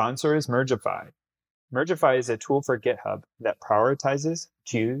 Today's sponsor is Mergify. Mergify is a tool for GitHub that prioritizes,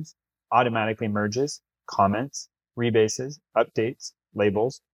 queues, automatically merges, comments, rebases, updates,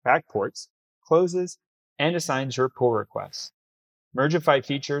 labels, backports, closes, and assigns your pull requests. Mergify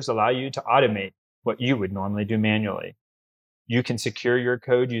features allow you to automate what you would normally do manually. You can secure your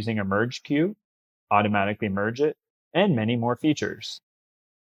code using a merge queue, automatically merge it, and many more features.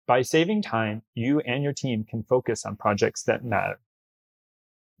 By saving time, you and your team can focus on projects that matter.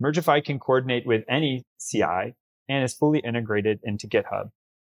 Mergify can coordinate with any CI and is fully integrated into GitHub.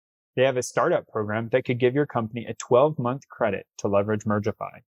 They have a startup program that could give your company a 12-month credit to leverage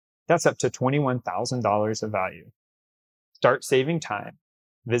Mergify. That's up to $21,000 of value. Start saving time.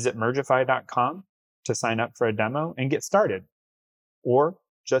 Visit Mergify.com to sign up for a demo and get started. Or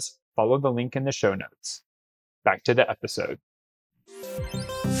just follow the link in the show notes. Back to the episode.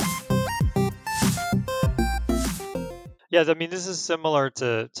 Yeah, I mean, this is similar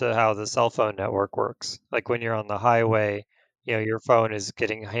to how the cell phone network works. Like when you're on the highway, your phone is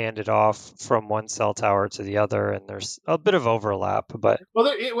getting handed off from one cell tower to the other, and there's a bit of overlap. But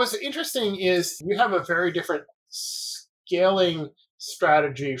what's interesting is we have a very different scaling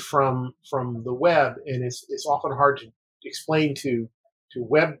strategy from the web, and it's often hard to explain to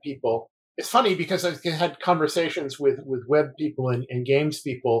web people. It's funny because I've had conversations with web people and games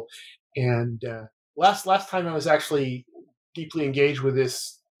people, and last time I was actually deeply engaged with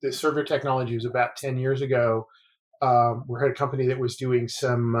this server technology was about 10 years ago. We had a company that was doing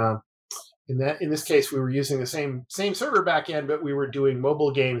some. In this case, we were using the same server backend, but we were doing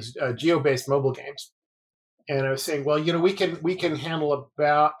mobile games, geo-based mobile games. And I was saying, well, we can handle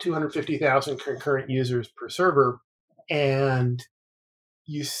about 250,000 concurrent users per server, and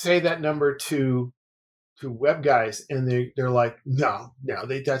you say that number to web guys, and they're like, no,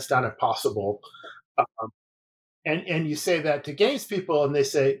 that's not impossible. And you say that to games people, and they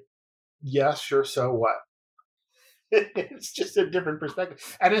say, yeah, sure, so what? It's just a different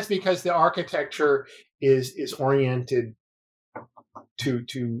perspective. And it's because the architecture is oriented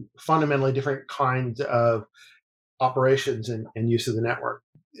to fundamentally different kinds of operations and use of the network.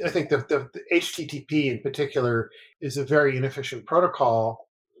 I think the HTTP in particular is a very inefficient protocol.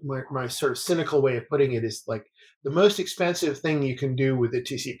 My sort of cynical way of putting it is like the most expensive thing you can do with the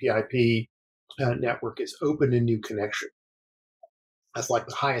TCP/IP network is open a new connection. That's like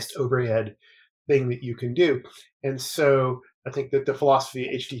the highest overhead thing that you can do. And so I think that the philosophy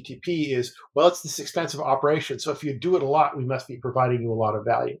of HTTP is, well, it's this expensive operation. So if you do it a lot, we must be providing you a lot of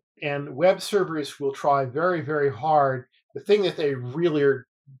value. And web servers will try very, very hard. The thing that they really are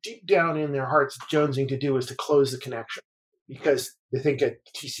deep down in their hearts jonesing to do is to close the connection, because they think a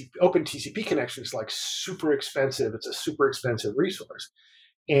open TCP connection is like super expensive. It's a super expensive resource.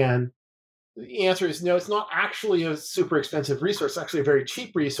 And the answer is no, it's not actually a super expensive resource. It's actually a very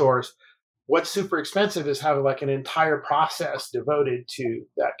cheap resource. What's super expensive is having like an entire process devoted to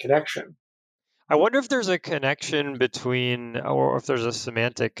that connection. I wonder if there's a connection between, or if there's a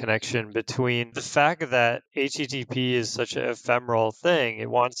semantic connection between the fact that HTTP is such an ephemeral thing. It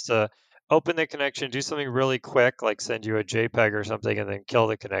wants to open the connection, do something really quick, like send you a JPEG or something, and then kill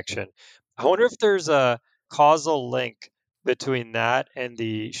the connection. I wonder if there's a causal link between that and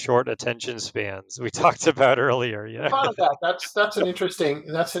the short attention spans we talked about earlier. I thought of that. That's an interesting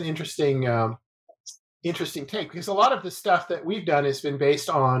take, because a lot of the stuff that we've done has been based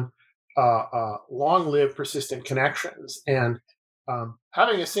on long-lived persistent connections, and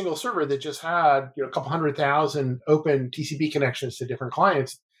having a single server that just had a couple 100,000 open TCP connections to different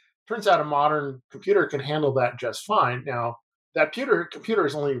clients. Turns out a modern computer can handle that just fine. Now, that computer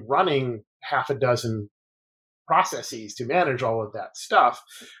is only running half a dozen processes to manage all of that stuff,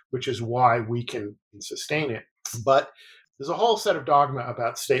 which is why we can sustain it. But there's a whole set of dogma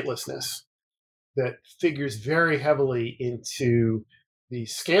about statelessness that figures very heavily into the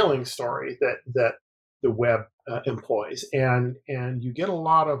scaling story that the web employs, and you get a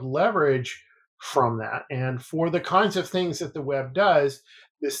lot of leverage from that. And for the kinds of things that the web does,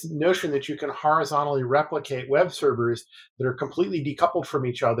 this notion that you can horizontally replicate web servers that are completely decoupled from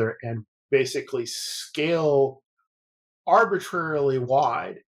each other and basically scale arbitrarily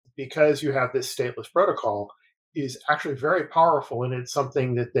wide because you have this stateless protocol is actually very powerful, and it's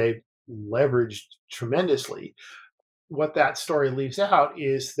something that they've leveraged tremendously. What that story leaves out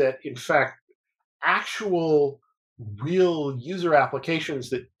is that, in fact, actual real user applications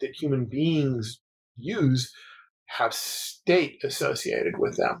that human beings use have state associated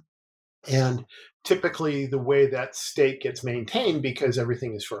with them. And typically the way that state gets maintained, because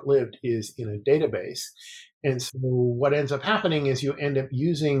everything is short-lived, is in a database. And so what ends up happening is you end up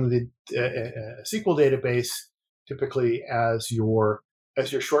using the SQL database typically as your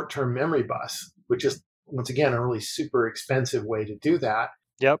short-term memory bus, which is, once again, a really super expensive way to do that.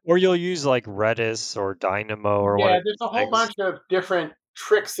 Yep. Or you'll use like Redis or Dynamo or whatever. Yeah, there's a whole bunch of different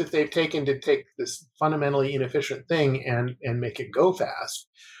tricks that they've taken to take this fundamentally inefficient thing and make it go fast.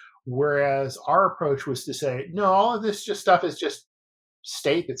 Whereas our approach was to say, no, all of this stuff is just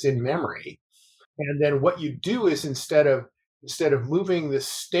state that's in memory. And then what you do is instead of moving the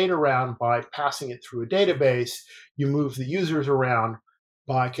state around by passing it through a database, you move the users around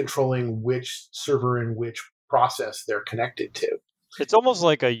by controlling which server and which process they're connected to. It's almost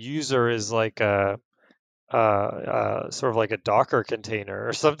like a user is like a sort of like a Docker container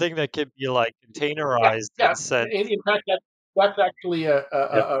or something that can be like containerized and sent. In fact, that's actually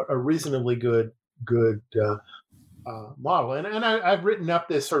a reasonably good model. And I've written up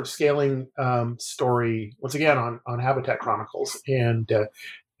this sort of scaling story once again on Habitat Chronicles, and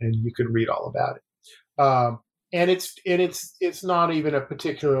you can read all about it. And it's not even a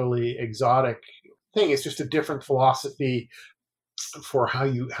particularly exotic thing. It's just a different philosophy for how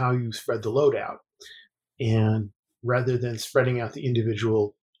you spread the load out. And rather than spreading out the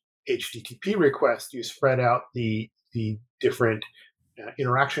individual HTTP requests, you spread out the different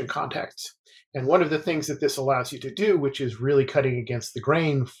interaction contexts. And one of the things that this allows you to do, which is really cutting against the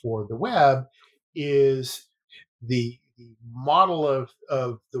grain for the web, is the model of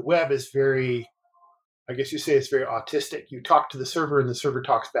the web is very, I guess you say it's very autistic. You talk to the server and the server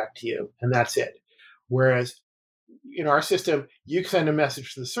talks back to you, and that's it. Whereas in our system, you send a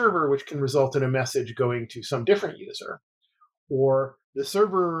message to the server, which can result in a message going to some different user. Or the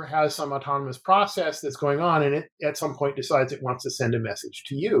server has some autonomous process that's going on, and it at some point decides it wants to send a message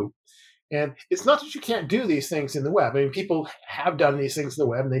to you. And it's not that you can't do these things in the web. I mean, people have done these things in the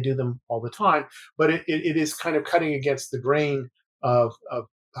web, and they do them all the time. But it is kind of cutting against the grain of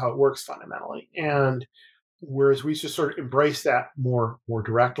how it works fundamentally. And whereas we just sort of embrace that more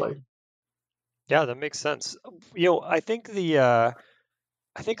directly. Yeah, that makes sense. I think I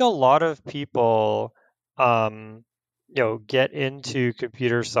think a lot of people, get into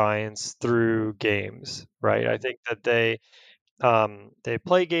computer science through games, right? I think that they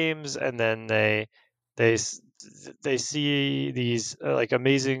play games and then they see these like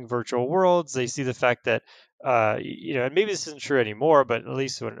amazing virtual worlds. They see the fact that and maybe this isn't true anymore, but at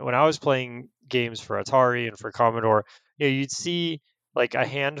least when I was playing games for Atari and for Commodore, you'd see like a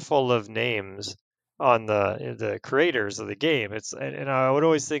handful of names on the creators of the game. And I would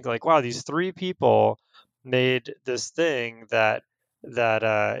always think like, wow, these three people made this thing that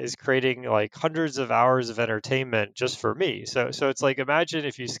is creating like hundreds of hours of entertainment just for me. So it's like, imagine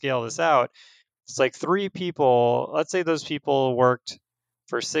if you scale this out, it's like three people. Let's say those people worked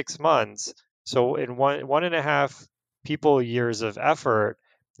for 6 months. So in one and a half people years of effort,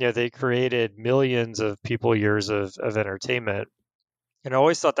 they created millions of people years of entertainment. And I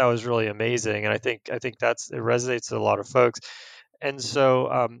always thought that was really amazing, and I think it resonates with a lot of folks. And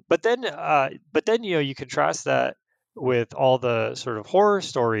so, but then you contrast that with all the sort of horror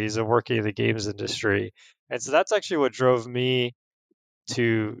stories of working in the games industry, and so that's actually what drove me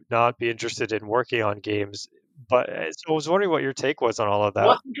to not be interested in working on games. But so I was wondering what your take was on all of that.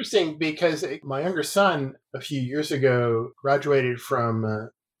 Well, it's interesting because my younger son a few years ago graduated from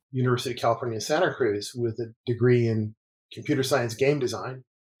University of California, Santa Cruz with a degree in computer science game design,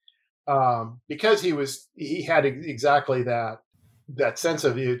 because he had exactly that sense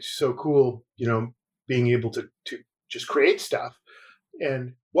of it's so cool, being able to just create stuff.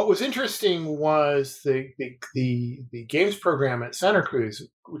 And what was interesting was the games program at Santa Cruz,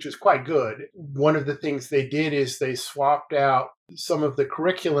 which is quite good. One of the things they did is they swapped out some of the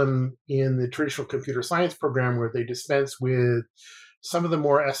curriculum in the traditional computer science program, where they dispense with some of the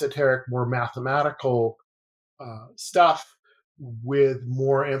more esoteric, more mathematical stuff, with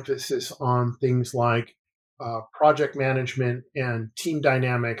more emphasis on things like project management and team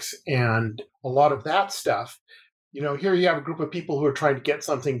dynamics and a lot of that stuff. Here you have a group of people who are trying to get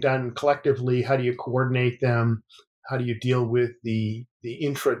something done collectively. How do you coordinate them? How do you deal with the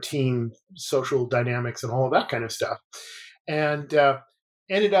intra-team social dynamics and all of that kind of stuff? And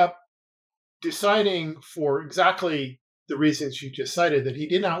ended up deciding, for exactly the reasons you just cited, that he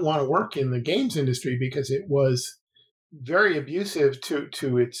did not want to work in the games industry because it was very abusive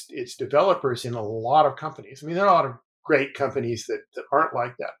to its developers in a lot of companies. I mean, there are a lot of great companies that aren't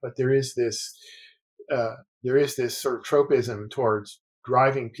like that, but there is this sort of tropism towards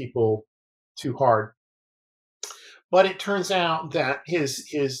driving people too hard. But it turns out that his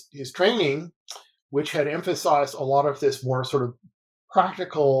training, which had emphasized a lot of this more sort of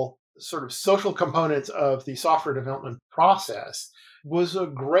practical, sort of social components of the software development process, was a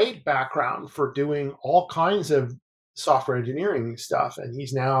great background for doing all kinds of software engineering stuff. And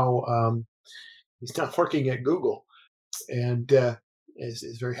he's now working at Google, and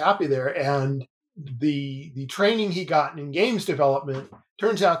is very happy there. And the training he got in games development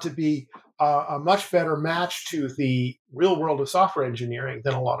turns out to be a much better match to the real world of software engineering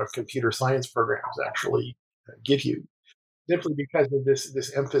than a lot of computer science programs actually give you, simply because of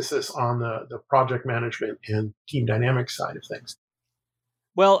this emphasis on the project management and team dynamics side of things.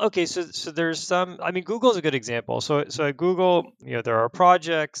 Well, okay, so there's some. I mean, Google is a good example. So at Google, there are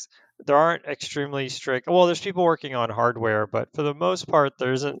projects. there aren't extremely strict. Well, there's people working on hardware, but for the most part,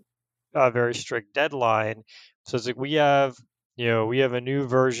 there isn't a very strict deadline. So it's like we have a new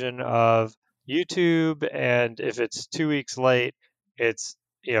version of YouTube, and if it's 2 weeks late, it's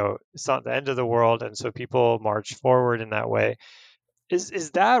it's not the end of the world, and so people march forward in that way.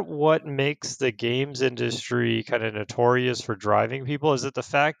 Is that what makes the games industry kind of notorious for driving people? Is it the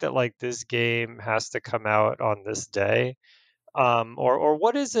fact that like this game has to come out on this day? Or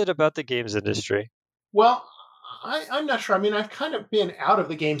what is it about the games industry? Well, I'm not sure. I mean, I've kind of been out of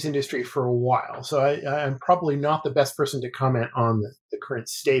the games industry for a while, so I'm probably not the best person to comment on the current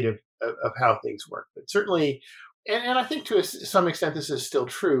state of how things work. But certainly, and I think to some extent this is still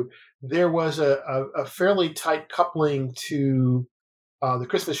true, there was a fairly tight coupling to the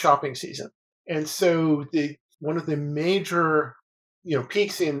Christmas shopping season. And so one of the major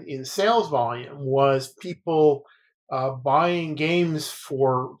peaks in sales volume was people buying games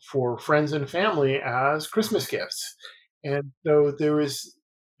for friends and family as Christmas gifts. And so there was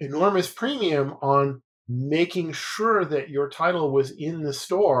enormous premium on making sure that your title was in the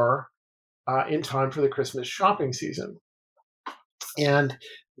store in time for the Christmas shopping season. And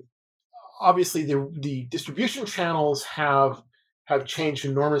obviously the distribution channels have changed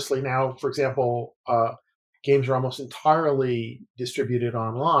enormously now. For example, games are almost entirely distributed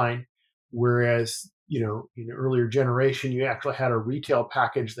online, whereas in an earlier generation you actually had a retail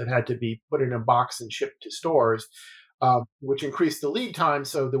package that had to be put in a box and shipped to stores, which increased the lead time.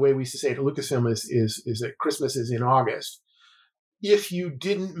 So the way we used to say it at Lucasfilm is that Christmas is in August. If you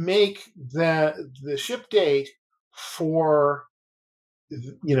didn't make the ship date for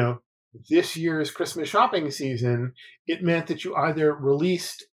this year's Christmas shopping season, it meant that you either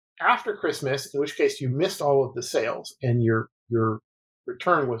released after Christmas, in which case you missed all of the sales and your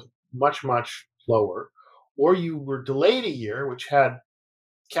return was much, much lower, or you were delayed a year, which had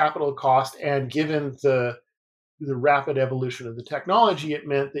capital cost, and given the rapid evolution of the technology, it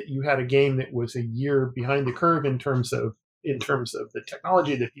meant that you had a game that was a year behind the curve in terms of the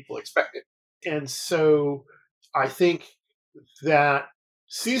technology that people expected. And so I think that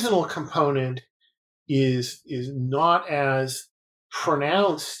seasonal component is not as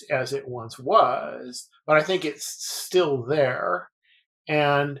pronounced as it once was, but I think it's still there.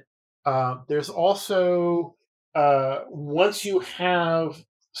 And there's also once you have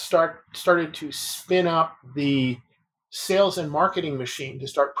started to spin up the sales and marketing machine to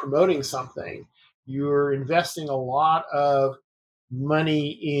start promoting something, you're investing a lot of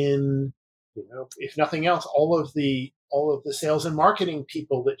money in, if nothing else, all of the sales and marketing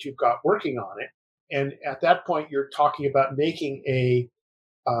people that you've got working on it. And at that point, you're talking about making a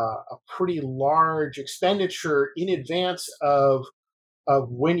pretty large expenditure in advance of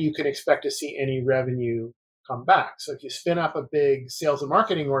when you can expect to see any revenue come back. So if you spin up a big sales and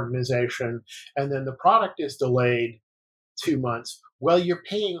marketing organization and then the product is delayed 2 months, well, you're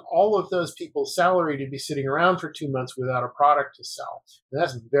paying all of those people's salary to be sitting around for 2 months without a product to sell. And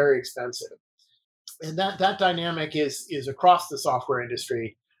that's very expensive. And that dynamic is across the software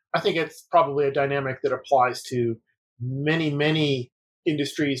industry. I think it's probably a dynamic that applies to many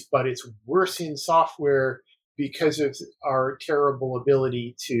industries, but it's worse in software because of our terrible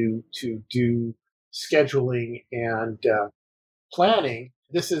ability to do scheduling and planning.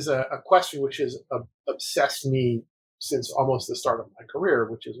 This is a question which has obsessed me since almost the start of my career,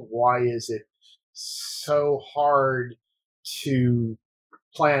 which is why is it so hard to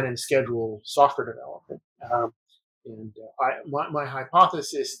plan and schedule software development? My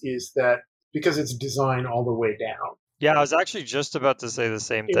hypothesis is that because it's design all the way down. Yeah, I was actually just about to say the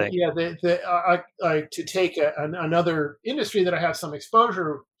same thing. Yeah, to take another industry that I have some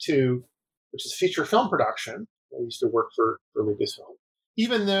exposure to, which is feature film production. I used to work for Lucasfilm.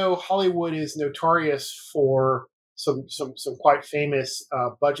 Even though Hollywood is notorious for some quite famous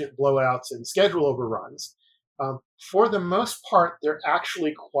budget blowouts and schedule overruns, for the most part, they're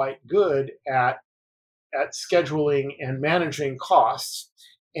actually quite good at scheduling and managing costs.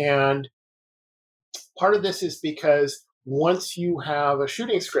 And part of this is because once you have a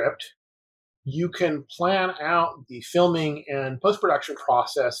shooting script, you can plan out the filming and post-production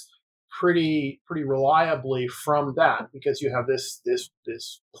process pretty reliably from that, because you have this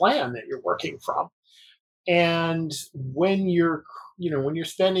plan that you're working from. And when you're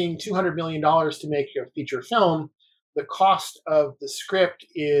spending $200 million to make a feature film, the cost of the script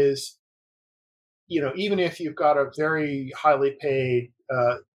is, even if you've got a very highly paid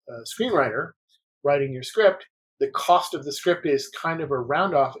screenwriter writing your script, the cost of the script is kind of a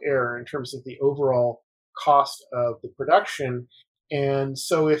round-off error in terms of the overall cost of the production. And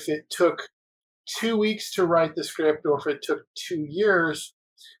so if it took 2 weeks to write the script, or if it took 2 years,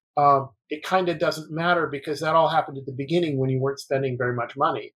 it kind of doesn't matter because that all happened at the beginning when you weren't spending very much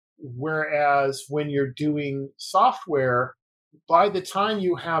money. Whereas when you're doing software, by the time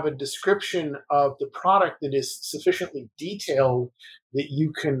you have a description of the product that is sufficiently detailed that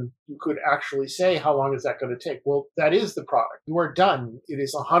you could actually say how long is that going to take. Well, that is the product. You are done. It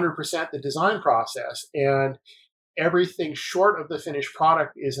is 100% the design process, and everything short of the finished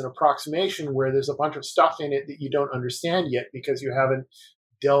product is an approximation where there's a bunch of stuff in it that you don't understand yet because you haven't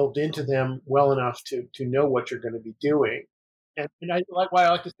delved into them well enough to know what you're going to be doing. And I like why I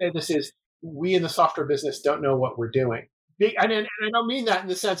like to say this is we in the software business don't know what we're doing. And I don't mean that in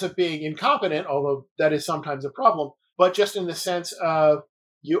the sense of being incompetent, although that is sometimes a problem, but just in the sense of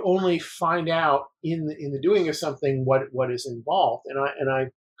you only find out in the doing of something what is involved. And I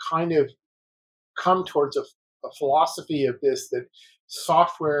kind of come towards a philosophy of this, that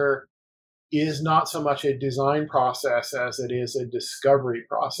software is not so much a design process as it is a discovery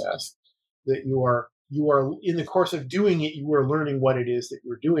process, that you are in the course of doing it, you are learning what it is that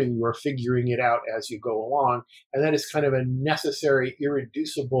you're doing. You are figuring it out as you go along. And that is kind of a necessary,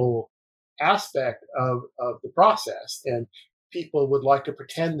 irreducible aspect of the process. And people would like to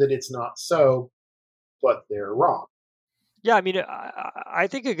pretend that it's not so, but they're wrong. Yeah, I mean, I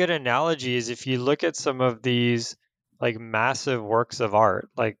think a good analogy is if you look at some of these like massive works of art,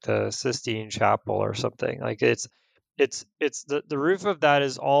 like the Sistine Chapel or something, like it's the roof of that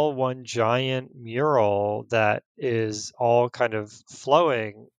is all one giant mural that is all kind of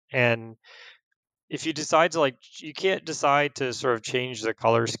flowing. And if you decide to, like, you can't decide to sort of change the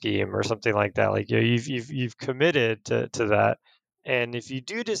color scheme or something like that. Like, you've committed to that. And if you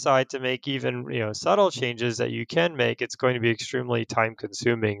do decide to make even, subtle changes that you can make, it's going to be extremely time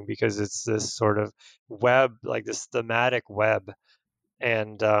consuming because it's this sort of web, like this thematic web.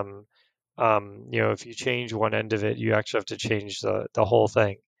 And if you change one end of it, you actually have to change the whole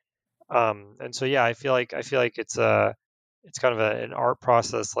thing. And so, yeah, I feel like it's kind of an art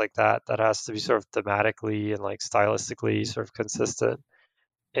process like that has to be sort of thematically and like stylistically sort of consistent.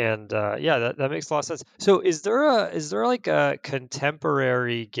 And yeah, that makes a lot of sense. So is there like a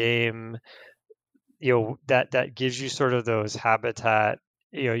contemporary game, that gives you sort of those habitat,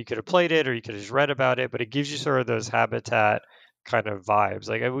 you could have played it or you could have just read about it, but it gives you sort of those habitat kind of vibes.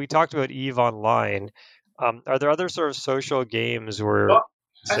 Like we talked about EVE Online. Are there other sort of social games where, well,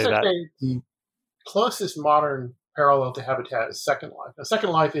 as I say, the closest modern parallel to Habitat is Second Life. Now, Second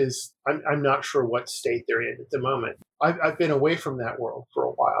Life is, I'm not sure what state they're in at the moment. I've been away from that world for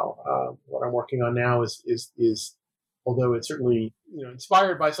a while. What I'm working on now is although it's certainly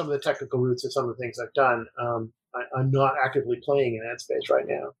inspired by some of the technical roots of some of the things I've done, I'm not actively playing in that space right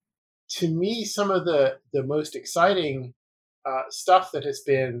now. To me, some of the most exciting stuff that has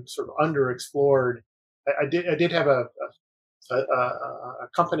been sort of underexplored. I did have a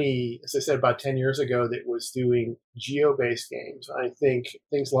company, as I said, about 10 years ago that was doing geo-based games. I think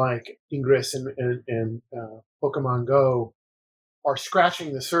things like Ingress and Pokemon Go are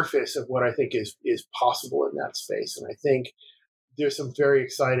scratching the surface of what I think is possible in that space. And I think there's some very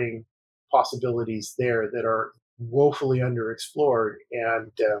exciting possibilities there that are woefully underexplored.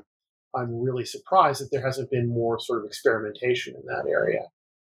 And I'm really surprised that there hasn't been more sort of experimentation in that area.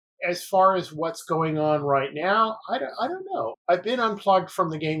 As far as what's going on right now, I don't know. I've been unplugged from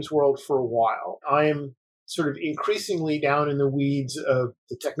the games world for a while. I am sort of increasingly down in the weeds of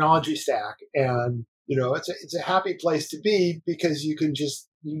the technology stack, and it's a happy place to be because you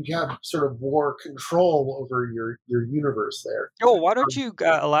have sort of more control over your universe there. Oh, why don't you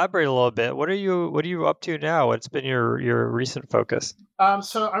elaborate a little bit? What are you up to now? What's been your recent focus?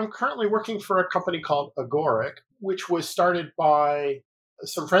 So I'm currently working for a company called Agoric, which was started by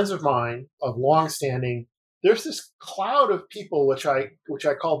some friends of mine of long-standing. There's this cloud of people which I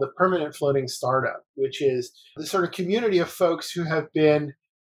call the permanent floating startup, which is the sort of community of folks who have been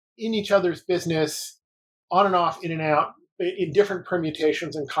in each other's business on and off, in and out, in different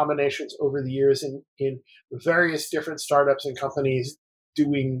permutations and combinations over the years in various different startups and companies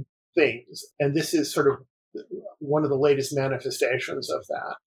doing things. And this is sort of one of the latest manifestations of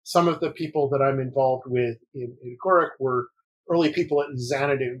that. Some of the people that I'm involved with in Agoric were early people at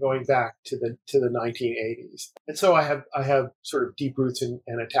Xanadu going back to the 1980s. And so I have sort of deep roots and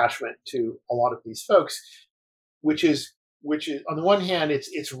attachment to a lot of these folks, which is on the one hand,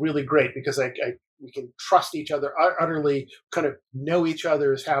 it's really great because we can trust each other utterly, kind of know each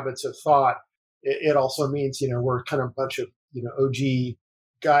other's habits of thought. It also means, we're kind of a bunch of, OG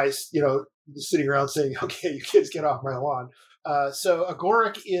guys, sitting around saying, okay, you kids get off my lawn. So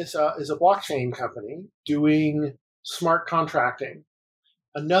Agoric is a blockchain company doing smart contracting.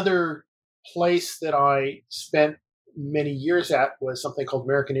 Another place that I spent many years at was something called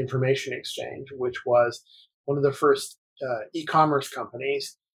American Information Exchange, which was one of the first e-commerce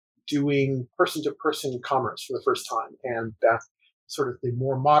companies doing person-to-person commerce for the first time. And sort of the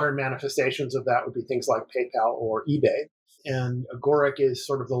more modern manifestations of that would be things like PayPal or eBay. And Agoric is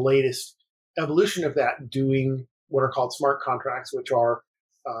sort of the latest evolution of that, doing what are called smart contracts, which are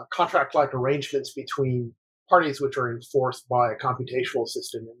contract-like arrangements between parties which are enforced by a computational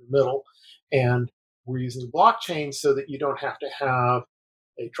system in the middle. And we're using blockchain so that you don't have to have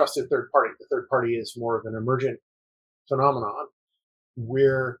a trusted third party. The third party is more of an emergent phenomenon.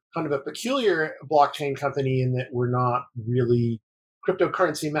 We're kind of a peculiar blockchain company in that we're not really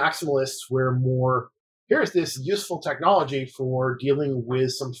cryptocurrency maximalists. We're more, here's this useful technology for dealing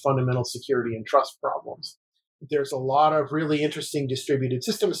with some fundamental security and trust problems. There's a lot of really interesting distributed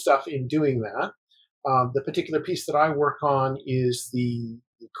system stuff in doing that. The particular piece that I work on is the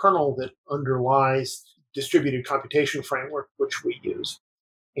kernel that underlies distributed computation framework, which we use.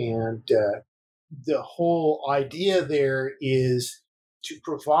 And the whole idea there is to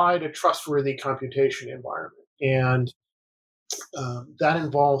provide a trustworthy computation environment. And that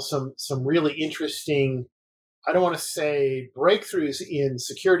involves some really interesting, I don't want to say breakthroughs in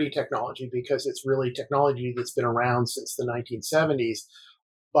security technology, because it's really technology that's been around since the 1970s,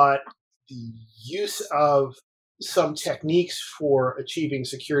 but the use of some techniques for achieving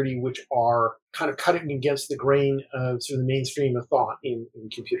security which are kind of cutting against the grain of sort of the mainstream of thought in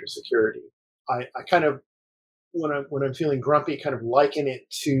computer security. I kind of, when I'm feeling grumpy, kind of liken it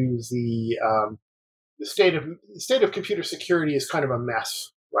to the state of computer security is kind of a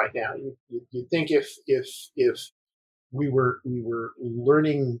mess right now. You'd think if we were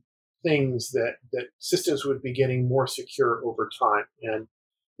learning things that systems would be getting more secure over time, and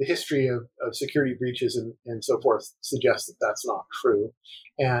the history of security breaches and so forth suggests that that's not true.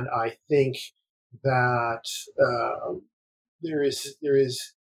 And I think that there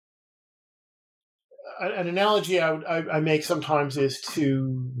is an analogy I make sometimes is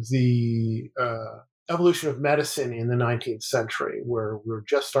to the evolution of medicine in the 19th century, where we're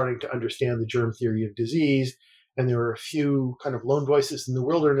just starting to understand the germ theory of disease. And there were a few kind of lone voices in the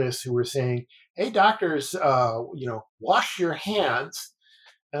wilderness who were saying, hey, doctors, wash your hands.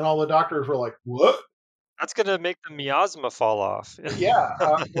 And all the doctors were like, what? That's going to make the miasma fall off. Yeah,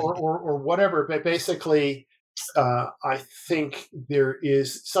 or whatever. But basically, I think there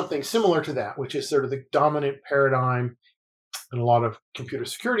is something similar to that, which is sort of the dominant paradigm in a lot of computer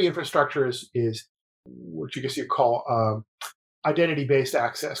security infrastructures is what you guess you call identity-based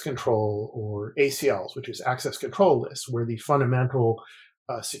access control, or ACLs, which is access control lists, where the fundamental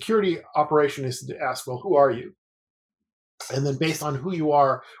security operation is to ask, well, who are you? And then based on who you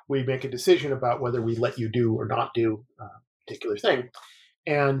are, we make a decision about whether we let you do or not do a particular thing.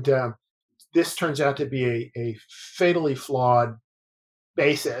 And this turns out to be a fatally flawed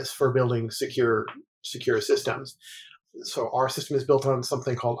basis for building secure systems. So our system is built on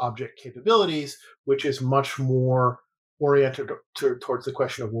something called object capabilities, which is much more oriented towards the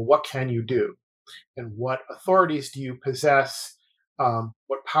question of, well, what can you do? And what authorities do you possess?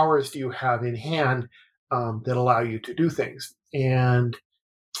 What powers do you have in hand that allow you to do things? And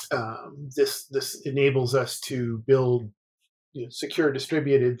this enables us to build secure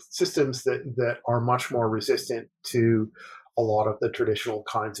distributed systems that are much more resistant to a lot of the traditional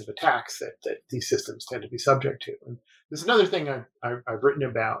kinds of attacks that these systems tend to be subject to. And there's another thing I've written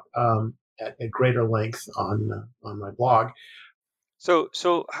about at greater length on my blog. So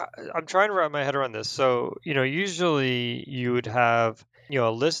I'm trying to wrap my head around this. So, usually you would have, a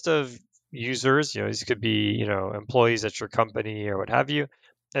list of users, these could be, employees at your company or what have you.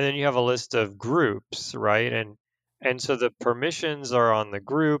 And then you have a list of groups, right? And so the permissions are on the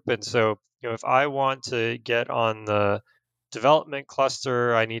group. And so, if I want to get on the development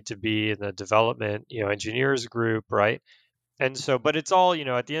cluster, I need to be in the development, engineers group, right? And so, but it's all,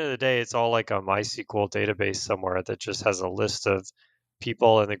 at the end of the day, it's all like a MySQL database somewhere that just has a list of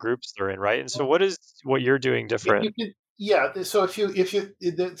people and the groups they're in, right? And so what you're doing different? So if you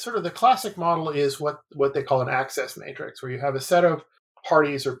the sort of the classic model is what they call an access matrix, where you have a set of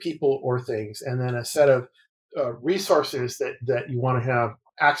parties or people or things, and then a set of resources that you want to have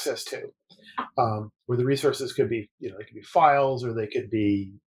access to, where the resources could be, they could be files, or they could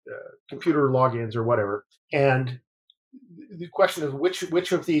be computer logins or whatever. And the question is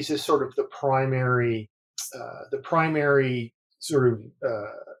which of these is sort of the primary sort of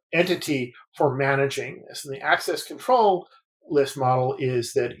entity for managing this. And the access control list model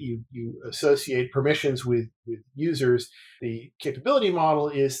is that you associate permissions with users. The capability model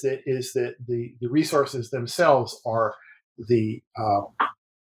is that the resources themselves are the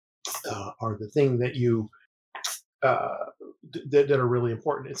thing that you uh, that are really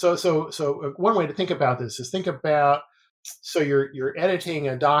important. And so one way to think about this is think about, so you're editing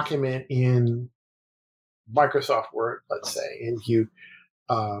a document in Microsoft Word, let's say, and you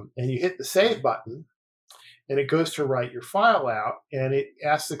hit the save button, and it goes to write your file out, and it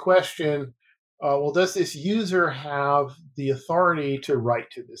asks the question, well, does this user have the authority to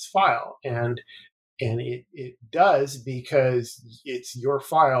write to this file? And it does, because it's your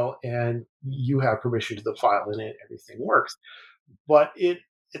file and you have permission to the file and everything works. But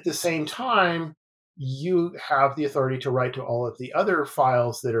at the same time, you have the authority to write to all of the other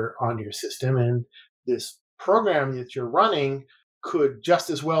files that are on your system. And this program that you're running could just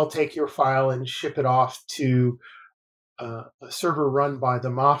as well take your file and ship it off to a server run by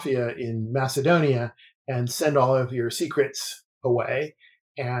the mafia in Macedonia and send all of your secrets away,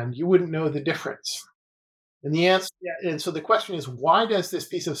 and you wouldn't know the difference. And the answer, yeah, and so the question is, why does this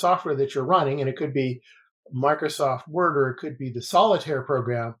piece of software that you're running, and it could be Microsoft Word or it could be the Solitaire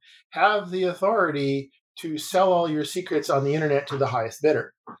program, have the authority to sell all your secrets on the internet to the highest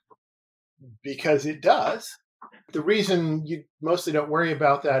bidder? Because it does. The reason you mostly don't worry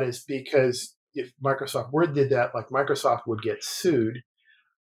about that is because if Microsoft Word did that, like, Microsoft would get sued.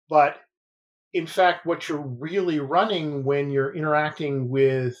 But in fact, what you're really running when you're interacting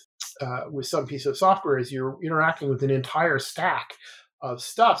with some piece of software is you're interacting with an entire stack of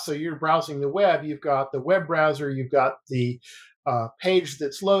stuff. So you're browsing the web. You've got the web browser. You've got the page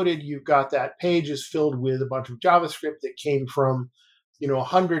that's loaded. You've got that page is filled with a bunch of JavaScript that came from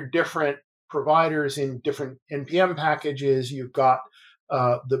 100 different providers in different npm packages. You've got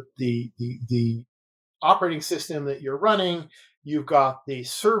the operating system that you're running. You've got the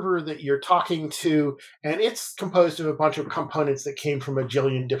server that you're talking to, and it's composed of a bunch of components that came from a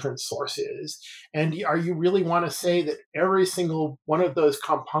jillion different sources. And are you really want to say that every single one of those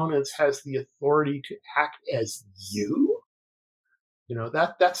components has the authority to act as you?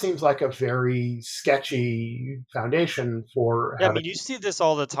 That seems like a very sketchy foundation for Yeah, I mean, you see this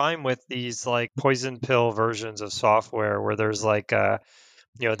all the time with these like poison pill versions of software where there's like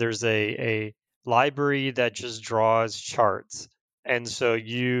there's a library that just draws charts. And so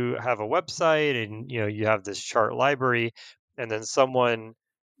you have a website and you have this chart library, and then someone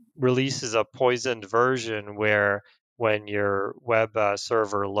releases a poisoned version where when your web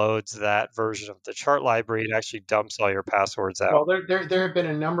server loads that version of the chart library, it actually dumps all your passwords out. Well, there have been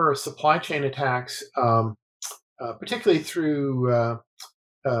a number of supply chain attacks, particularly through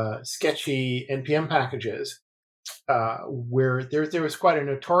sketchy npm packages, where there was quite a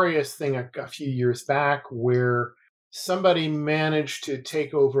notorious thing a few years back where somebody managed to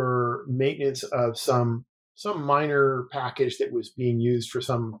take over maintenance of some minor package that was being used for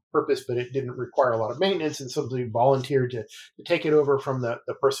some purpose, but it didn't require a lot of maintenance, and somebody volunteered to take it over from the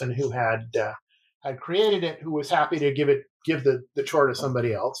person who had created it, who was happy to give the chore to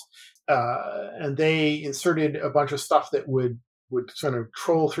somebody else. And they inserted a bunch of stuff that would sort of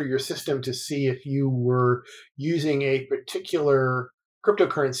troll through your system to see if you were using a particular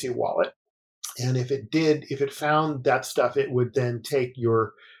cryptocurrency wallet. And if it found that stuff, it would then take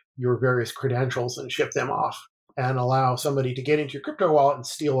your various credentials and ship them off and allow somebody to get into your crypto wallet and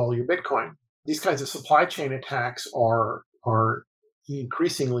steal all your Bitcoin. These kinds of supply chain attacks are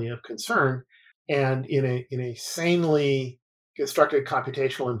increasingly of concern. And in a sanely constructed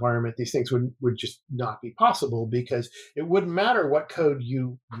computational environment, these things would just not be possible, because it wouldn't matter what code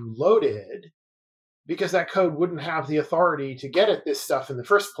you loaded, because that code wouldn't have the authority to get at this stuff in the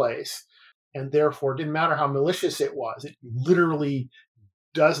first place. And therefore, it didn't matter how malicious it was. It literally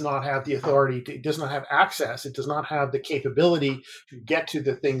does not have the authority. It does not have access. It does not have the capability to get to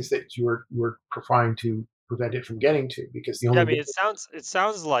the things that you're trying to prevent it from getting to, because the only Yeah, I mean, it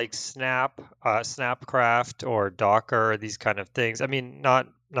sounds like Snapcraft or Docker, these kind of things. I mean, not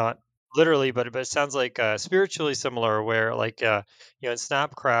literally, but it sounds like spiritually similar, where like in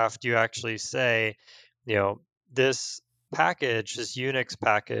Snapcraft you actually say, this package, this Unix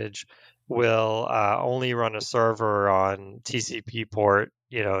package, will only run a server on TCP port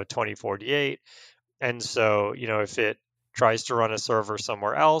 2048, and so if it tries to run a server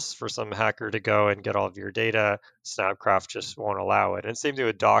somewhere else for some hacker to go and get all of your data, Snapcraft just won't allow it. And same thing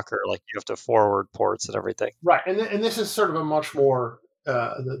with Docker, like you have to forward ports and everything. Right, and this is sort of a much more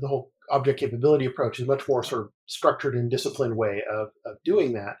the whole object capability approach is much more sort of structured and disciplined way of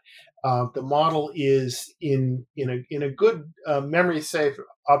doing that. The model is in a good memory safe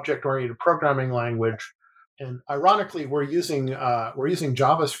object oriented programming language, and ironically, we're using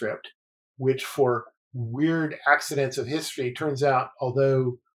JavaScript, which for weird accidents of history turns out,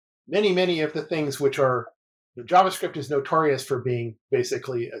 although many of the things which are JavaScript is notorious for being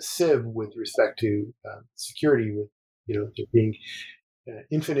basically a sieve with respect to security, with there being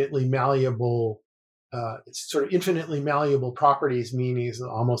infinitely malleable. It's sort of infinitely malleable properties, meaning it's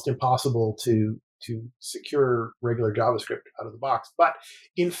almost impossible to secure regular JavaScript out of the box. But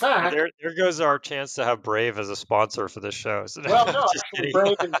in fact, there goes our chance to have Brave as a sponsor for this show. So, well, no, just actually,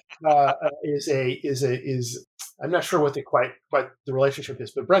 kidding. Brave is I'm not sure what the relationship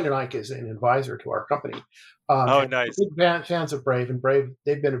is, but Brendan Eich is an advisor to our company. Oh, and nice. we're big fans of Brave, and Brave,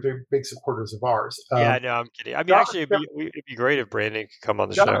 they've been very big supporters of ours. Yeah, no, I'm kidding. I mean, actually, it'd be great if Brandon could come on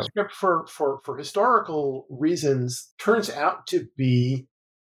the show. JavaScript for historical reasons turns out to be,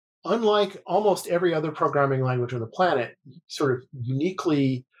 unlike almost every other programming language on the planet, sort of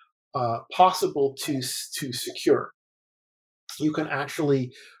uniquely possible to secure. You can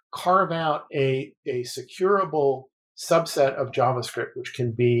actually carve out a securable subset of JavaScript, which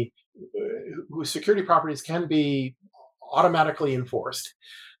can be whose security properties can be automatically enforced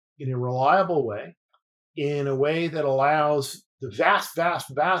in a reliable way, in a way that allows the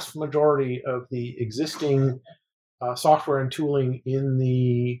vast majority of the existing software and tooling in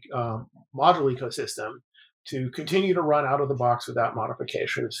the module ecosystem to continue to run out of the box without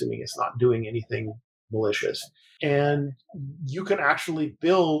modification, assuming it's not doing anything malicious. And you can actually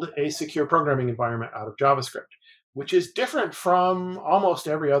build a secure programming environment out of JavaScript, which is different from almost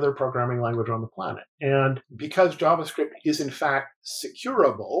every other programming language on the planet. And because JavaScript is in fact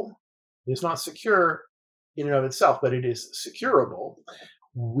securable, it's not secure in and of itself, but it is securable,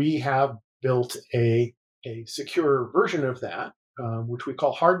 we have built a secure version of that, which we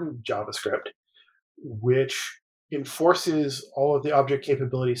call hardened JavaScript, which enforces all of the object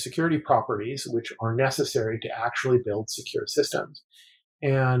capability security properties which are necessary to actually build secure systems.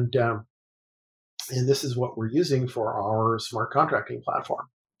 And this is what we're using for our smart contracting platform.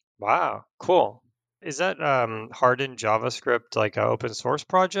 Wow, cool. Is that hardened JavaScript like an open source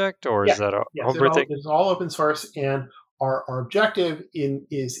project, or is that a homebrew thing? It's all open source, and our objective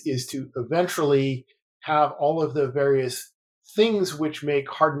is to eventually have all of the various things which make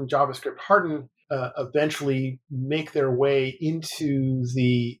hardened JavaScript hardened eventually make their way into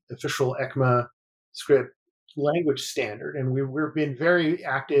the official ECMAScript language standard. And we've been very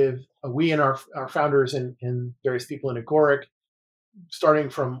active, we and our founders and various people in Agoric, starting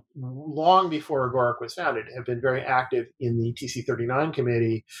from long before Agoric was founded, have been very active in the TC39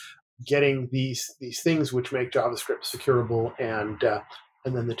 committee, getting these things which make JavaScript securable and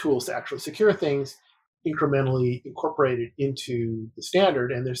then the tools to actually secure things incrementally incorporated into the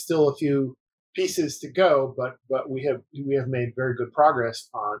standard. And there's still a few pieces to go, but we have made very good progress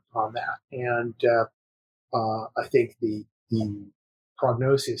on that. And I think the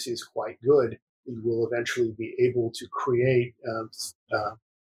prognosis is quite good. We will eventually be able to create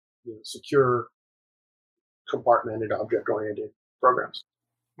secure, compartmented, object-oriented programs.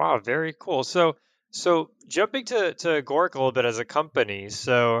 Wow, very cool. So jumping to Agoric a little bit as a company.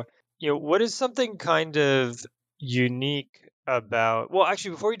 So, what is something kind of unique about? Well,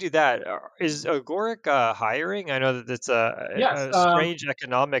 actually, before we do that, is Agoric hiring? I know that it's a strange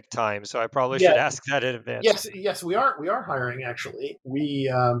economic time, so I probably should ask that in advance. Yes, we are hiring. Actually,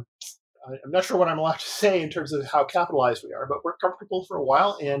 I'm not sure what I'm allowed to say in terms of how capitalized we are, but we're comfortable for a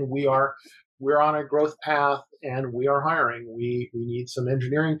while, and we're on a growth path, and we are hiring. We need some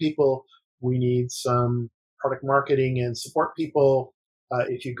engineering people. We need some product marketing and support people.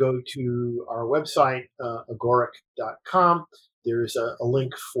 If you go to our website, agoric.com, there's a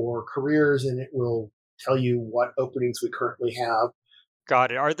link for careers, and it will tell you what openings we currently have.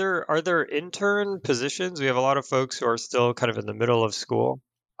 Got it. Are there intern positions? We have a lot of folks who are still kind of in the middle of school.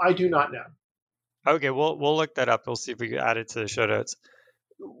 I do not know. Okay, we'll look that up. We'll see if we can add it to the show notes.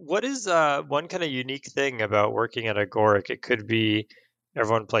 What is one kind of unique thing about working at Agoric? It could be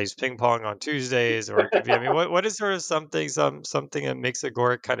everyone plays ping pong on Tuesdays, or it could be, I mean, what is sort of something that makes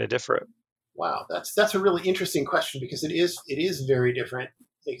Agoric kind of different? Wow, that's a really interesting question, because it is very different,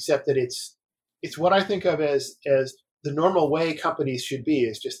 except that it's what I think of as the normal way companies should be.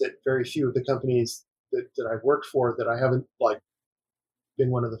 Is just that very few of the companies that I've worked for, that I haven't been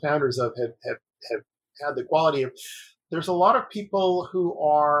one of the founders of, have had the quality of. There's a lot of people who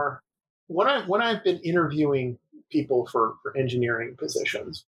are, when I've been interviewing people for engineering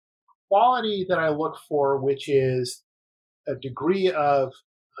positions, quality that I look for, which is a degree of,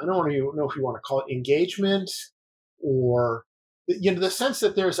 I don't know if you want to call it engagement, or the sense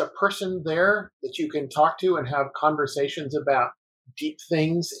that there's a person there that you can talk to and have conversations about deep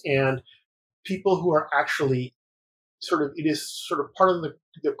things, and people who are actually it is sort of part of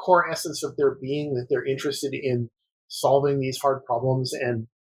the core essence of their being, that they're interested in solving these hard problems and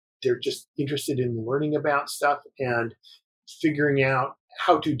they're just interested in learning about stuff and figuring out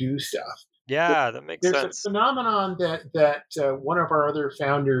how to do stuff. Yeah, that makes There's a sense. phenomenon that one of our other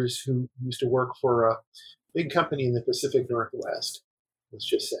founders who used to work for a big company in the Pacific Northwest, let's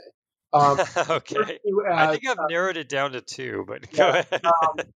just say, referred Okay. to I as think I've narrowed it down to two, but go yeah,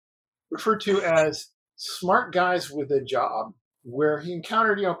 ahead. referred to as smart guys with a job, where he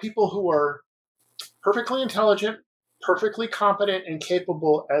encountered people who are perfectly intelligent, perfectly competent and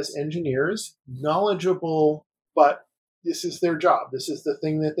capable as engineers, knowledgeable, but this is their job. This is the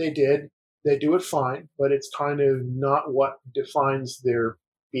thing that they did. They do it fine, but it's kind of not what defines their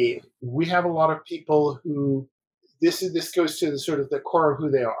being. We have a lot of people who this goes to the sort of the core of who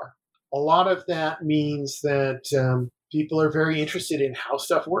they are. A lot of that means that people are very interested in how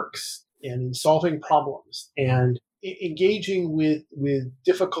stuff works and in solving problems and engaging with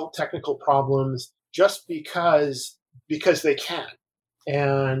difficult technical problems just because they can.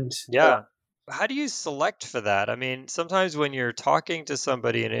 And Yeah. How do you select for that? I mean, sometimes when you're talking to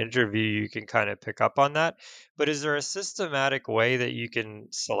somebody in an interview, you can kind of pick up on that. But is there a systematic way that you can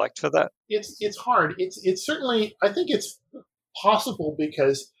select for that? it's hard. It's certainly, I think it's possible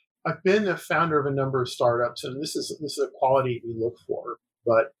because I've been the founder of a number of startups, and this is a quality we look for.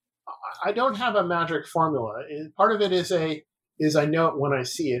 But I don't have a magic formula. And part of it is I know it when I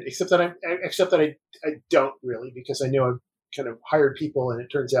see it, except that I don't really, because I know I've kind of hired people, and it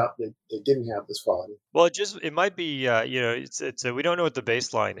turns out that they didn't have this quality. Well, it might be we don't know what the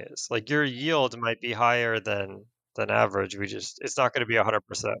baseline is. Like your yield might be higher than average. It's not going to be 100%.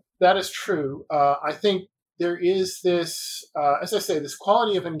 That is true. I think there is this, as I say, this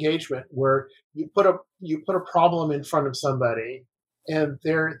quality of engagement where you put a problem in front of somebody, and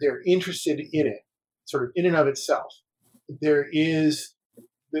they're interested in it, sort of in and of itself. There is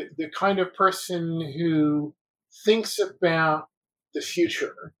the kind of person who thinks about the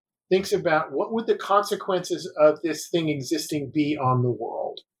future, thinks about what would the consequences of this thing existing be on the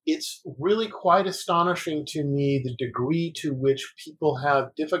world. It's really quite astonishing to me the degree to which people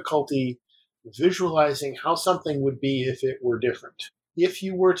have difficulty visualizing how something would be if it were different. If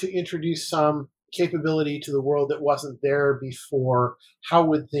you were to introduce some capability to the world that wasn't there before, how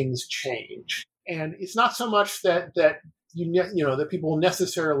would things change? And it's not so much that that people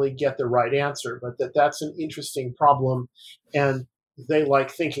necessarily get the right answer, but that's an interesting problem, and they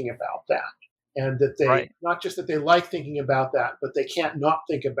like thinking about that, and that they Right. not just that they like thinking about that, but they can't not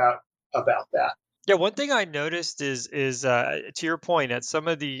think about that. Yeah, one thing I noticed is to your point at some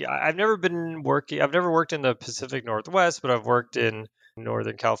of the I've never worked in the Pacific Northwest, but I've worked in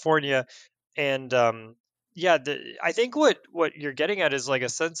Northern California, and yeah, I think what you're getting at is like a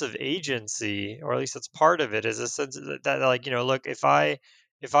sense of agency, or at least that's part of it, is a sense that like look, if I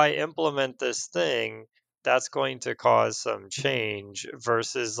implement this thing, that's going to cause some change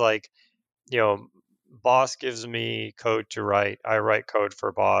versus like you know, boss gives me code to write, I write code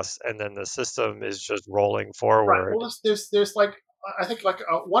for boss, and then the system is just rolling Right. forward. Well, there's like, I think like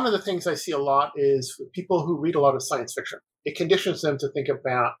one of the things I see a lot is people who read a lot of science fiction. It conditions them to think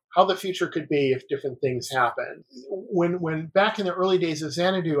about how the future could be if different things happen. When back in the early days of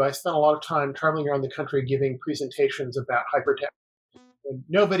Xanadu, I spent a lot of time traveling around the country giving presentations about hypertext. And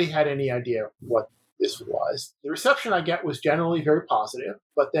nobody had any idea what this was. The reception I get was generally very positive,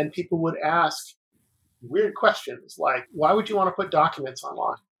 but then people would ask weird questions like, why would you want to put documents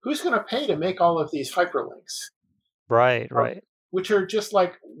online? Who's going to pay to make all of these hyperlinks? Right, Um, right. which are just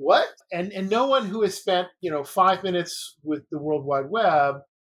like, what? And no one who has spent 5 minutes with the World Wide Web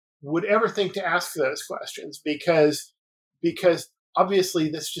would ever think to ask those questions, because obviously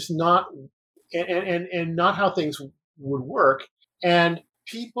that's just not and not how things would work. And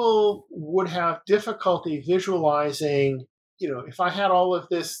people would have difficulty visualizing, if I had all of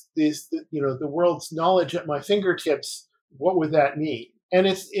the world's knowledge at my fingertips, what would that mean? And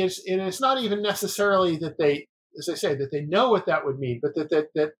it's not even necessarily that they, as I say, that they know what that would mean, but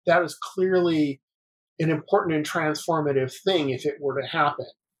that is clearly an important and transformative thing if it were to happen.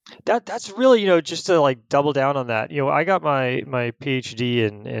 That's really, just to like double down on that. I got my PhD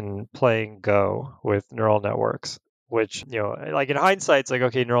in playing Go with neural networks, which, like in hindsight, it's like,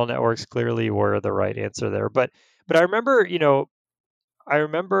 okay, neural networks clearly were the right answer there. But I remember,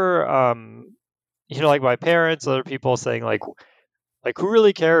 like my parents, other people saying like who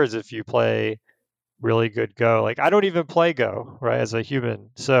really cares if you play really good Go? Like I don't even play Go, right, as a human.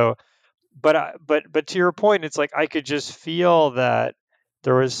 So, but to your point, it's like I could just feel that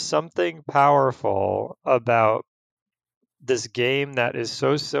there was something powerful about this game that is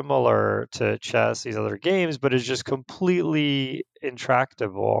so similar to chess, these other games, but is just completely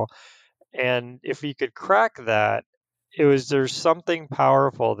intractable. And if we could crack that, there's something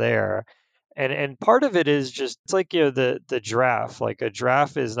powerful there. And part of it is just, it's like, the giraffe. Like, a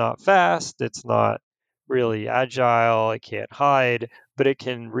giraffe is not fast, it's not really agile, it can't hide, but it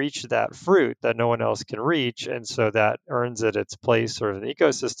can reach that fruit that no one else can reach, and so that earns it its place sort of in the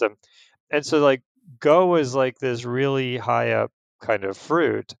ecosystem. And so, like, Go is like this really high up kind of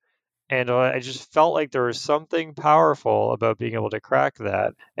fruit, and I just felt like there was something powerful about being able to crack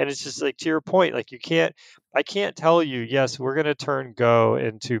that. And it's just like, to your point, like, I can't tell you, yes, we're going to turn Go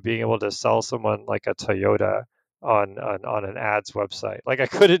into being able to sell someone like a Toyota on an ads website. Like, I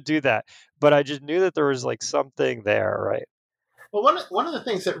couldn't do that, but I just knew that there was like something there, right? Well, one of the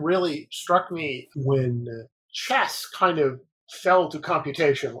things that really struck me when chess kind of fell to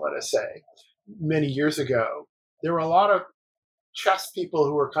computation, let us say, many years ago, there were a lot of chess people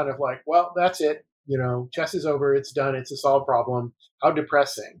who were kind of like, well, that's it. Chess is over. It's done. It's a solved problem. How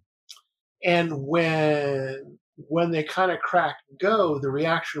depressing. And when they kind of cracked Go, the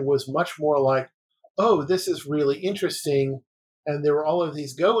reaction was much more like, oh, this is really interesting. And there were all of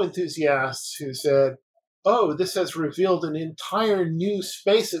these Go enthusiasts who said, oh, this has revealed an entire new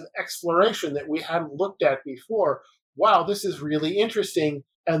space of exploration that we hadn't looked at before. Wow, this is really interesting.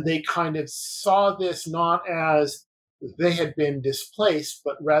 And they kind of saw this not as they had been displaced,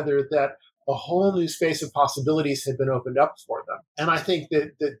 but rather that a whole new space of possibilities had been opened up for them. And I think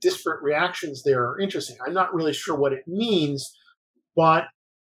that the disparate reactions there are interesting. I'm not really sure what it means, but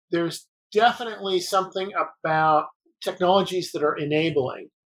there's definitely something about technologies that are enabling.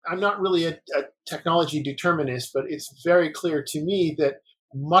 I'm not really a technology determinist, but it's very clear to me that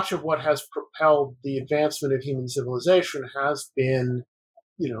much of what has propelled the advancement of human civilization has been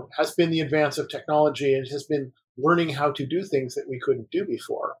the advance of technology, and has been learning how to do things that we couldn't do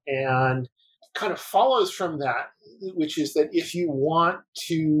before. And kind of follows from that, which is that if you want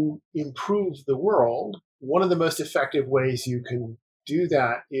to improve the world, one of the most effective ways you can do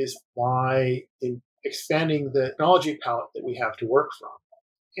that is by expanding the technology palette that we have to work from.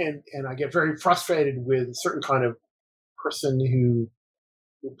 And I get very frustrated with a certain kind of person who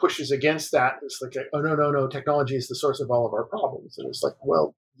pushes against that. It's like, oh, no, technology is the source of all of our problems. And it's like,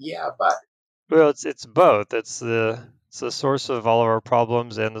 well, yeah, but. Well, it's both. It's the source of all of our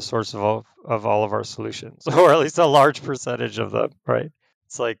problems and the source of all of our solutions, or at least a large percentage of them, right?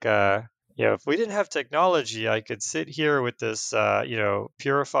 It's like, if we didn't have technology, I could sit here with this,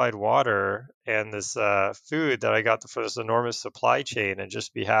 purified water and this food that I got for this enormous supply chain and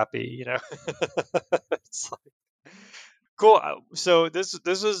just be happy, It's like, cool. So this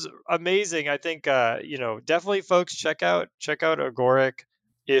was amazing. I think, definitely, folks, check out Agoric.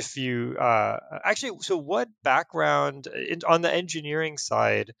 If you actually, so what background on the engineering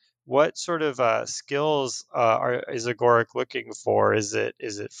side? What sort of skills is Agoric looking for? Is it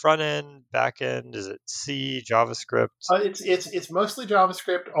front end, back end? Is it C, JavaScript? It's mostly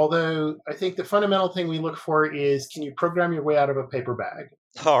JavaScript. Although I think the fundamental thing we look for is, can you program your way out of a paper bag?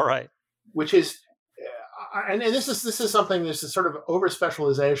 All right. Which is, and this is something. There's a sort of over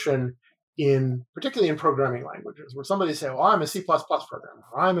specialization particularly in programming languages, where somebody say, well, I'm a C++ programmer,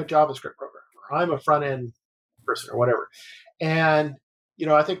 or I'm a JavaScript programmer, or I'm a front end person, or whatever. And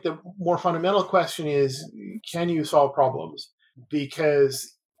I think the more fundamental question is, can you solve problems?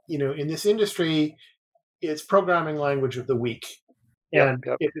 Because in this industry, it's programming language of the week. And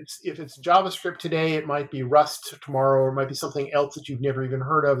yep. if it's JavaScript today, it might be Rust tomorrow, or it might be something else that you've never even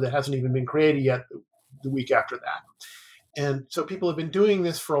heard of that hasn't even been created yet the week after that. And so people have been doing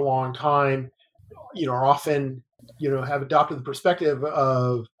this for a long time, are often, have adopted the perspective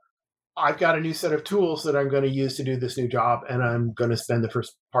of, I've got a new set of tools that I'm going to use to do this new job, and I'm going to spend the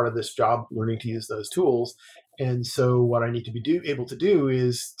first part of this job learning to use those tools. And so what I need to be able to do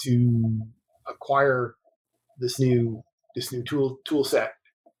is to acquire this new tool set,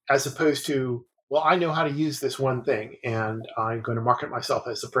 as opposed to, well, I know how to use this one thing, and I'm going to market myself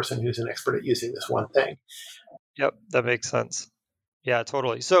as the person who's an expert at using this one thing. Yep, that makes sense. Yeah,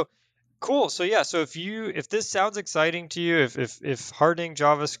 totally. So cool. So yeah, so if this sounds exciting to you, if hardening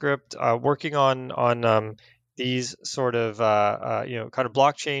JavaScript, working on these sort of kind of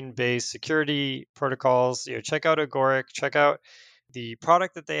blockchain based security protocols, check out Agoric, check out the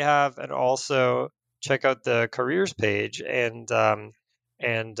product that they have, and also check out the careers page and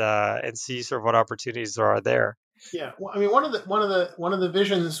see sort of what opportunities there are there. Yeah, well, I mean, one of the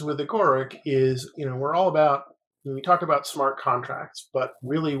visions with Agoric is, we're all about, we talk about smart contracts, but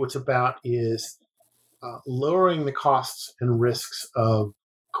really what's about is lowering the costs and risks of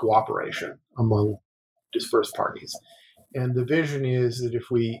cooperation among dispersed parties. And the vision is that if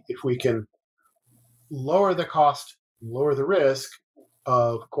we can lower the cost, lower the risk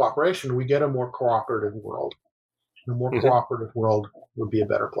of cooperation, we get a more cooperative world. a more cooperative world would be a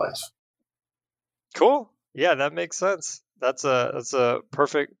better place. Cool. Yeah, that makes sense. That's a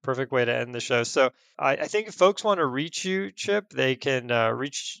perfect way to end the show. So I think if folks want to reach you, Chip, they can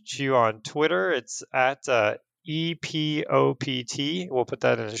reach you on Twitter. It's at EPOPT. We'll put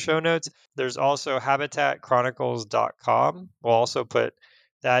that in the show notes. There's also habitatchronicles.com. We'll also put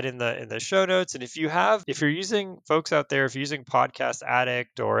that in the show notes. And if you're using folks out there, if you're using Podcast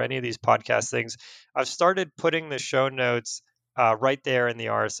Addict or any of these podcast things, I've started putting the show notes right there in the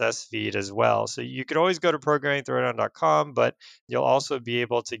RSS feed as well. So you can always go to programmingthrowdown.com, but you'll also be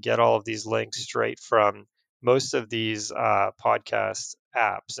able to get all of these links straight from most of these podcast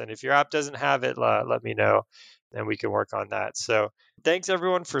apps. And if your app doesn't have it, let me know and we can work on that. So thanks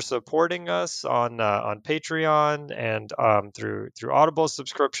everyone for supporting us on Patreon and through Audible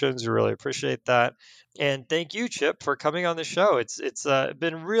subscriptions. We really appreciate that. And thank you, Chip, for coming on the show. It's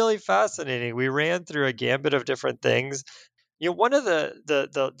been really fascinating. We ran through a gambit of different things. One of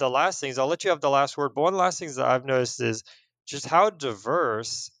the last things, I'll let you have the last word, but one of the last things that I've noticed is just how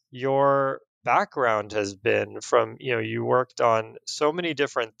diverse your background has been from, you worked on so many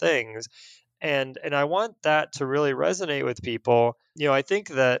different things. And I want that to really resonate with people. I think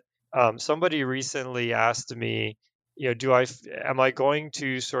that somebody recently asked me, am I going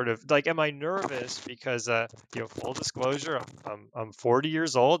to sort of am I nervous because, full disclosure, I'm 40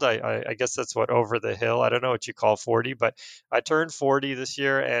 years old. I guess that's what over the hill. I don't know what you call 40, but I turned 40 this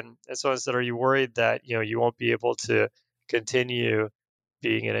year. And so I said, are you worried that, you won't be able to continue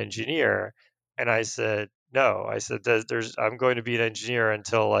being an engineer? And I said, no. I said, I'm going to be an engineer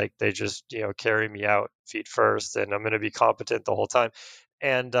until they just, carry me out feet first, and I'm going to be competent the whole time.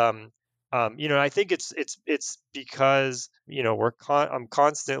 And, I think it's because, I'm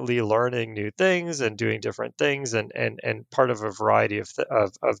constantly learning new things and doing different things and part of a variety of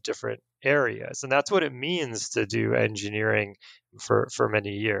different areas. And that's what it means to do engineering for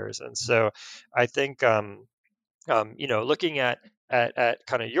many years. And so I think, looking at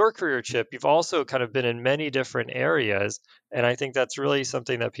kind of your career, Chip, you've also kind of been in many different areas. And I think that's really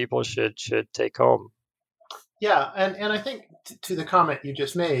something that people should take home. Yeah, and I think to the comment you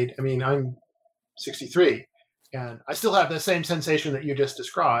just made, I'm 63, and I still have the same sensation that you just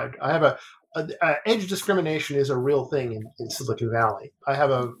described. I have age discrimination is a real thing in Silicon Valley. I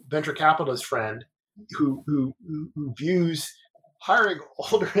have a venture capitalist friend who views hiring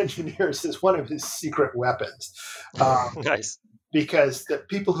older engineers as one of his secret weapons. Nice. Because the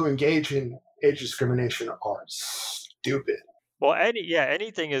people who engage in age discrimination are stupid. Well,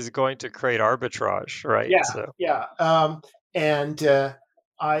 anything is going to create arbitrage, right? Yeah, so. yeah. I'm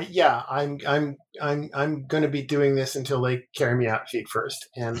going to be doing this until they carry me out feet first,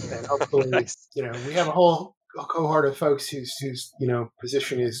 and hopefully, Nice. We have a whole cohort of folks whose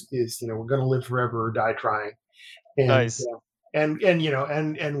position is we're going to live forever or die trying. And, nice. And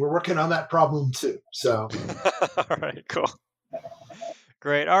we're working on that problem too. So. All right, cool.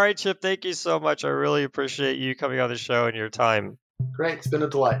 Great. All right, Chip, thank you so much. I really appreciate you coming on the show and your time. Great. It's been a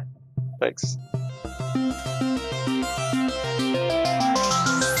delight. Thanks.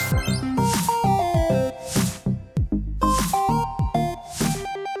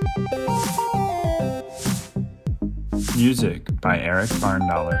 Music by Eric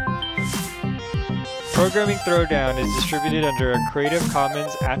Barndollar. Programming Throwdown is distributed under a Creative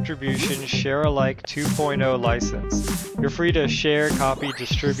Commons Attribution Share-alike 2.0 license. You're free to share, copy,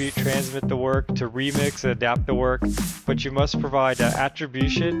 distribute, transmit the work, to remix, adapt the work, but you must provide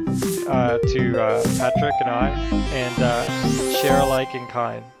attribution to Patrick and I, and share alike in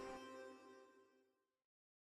kind.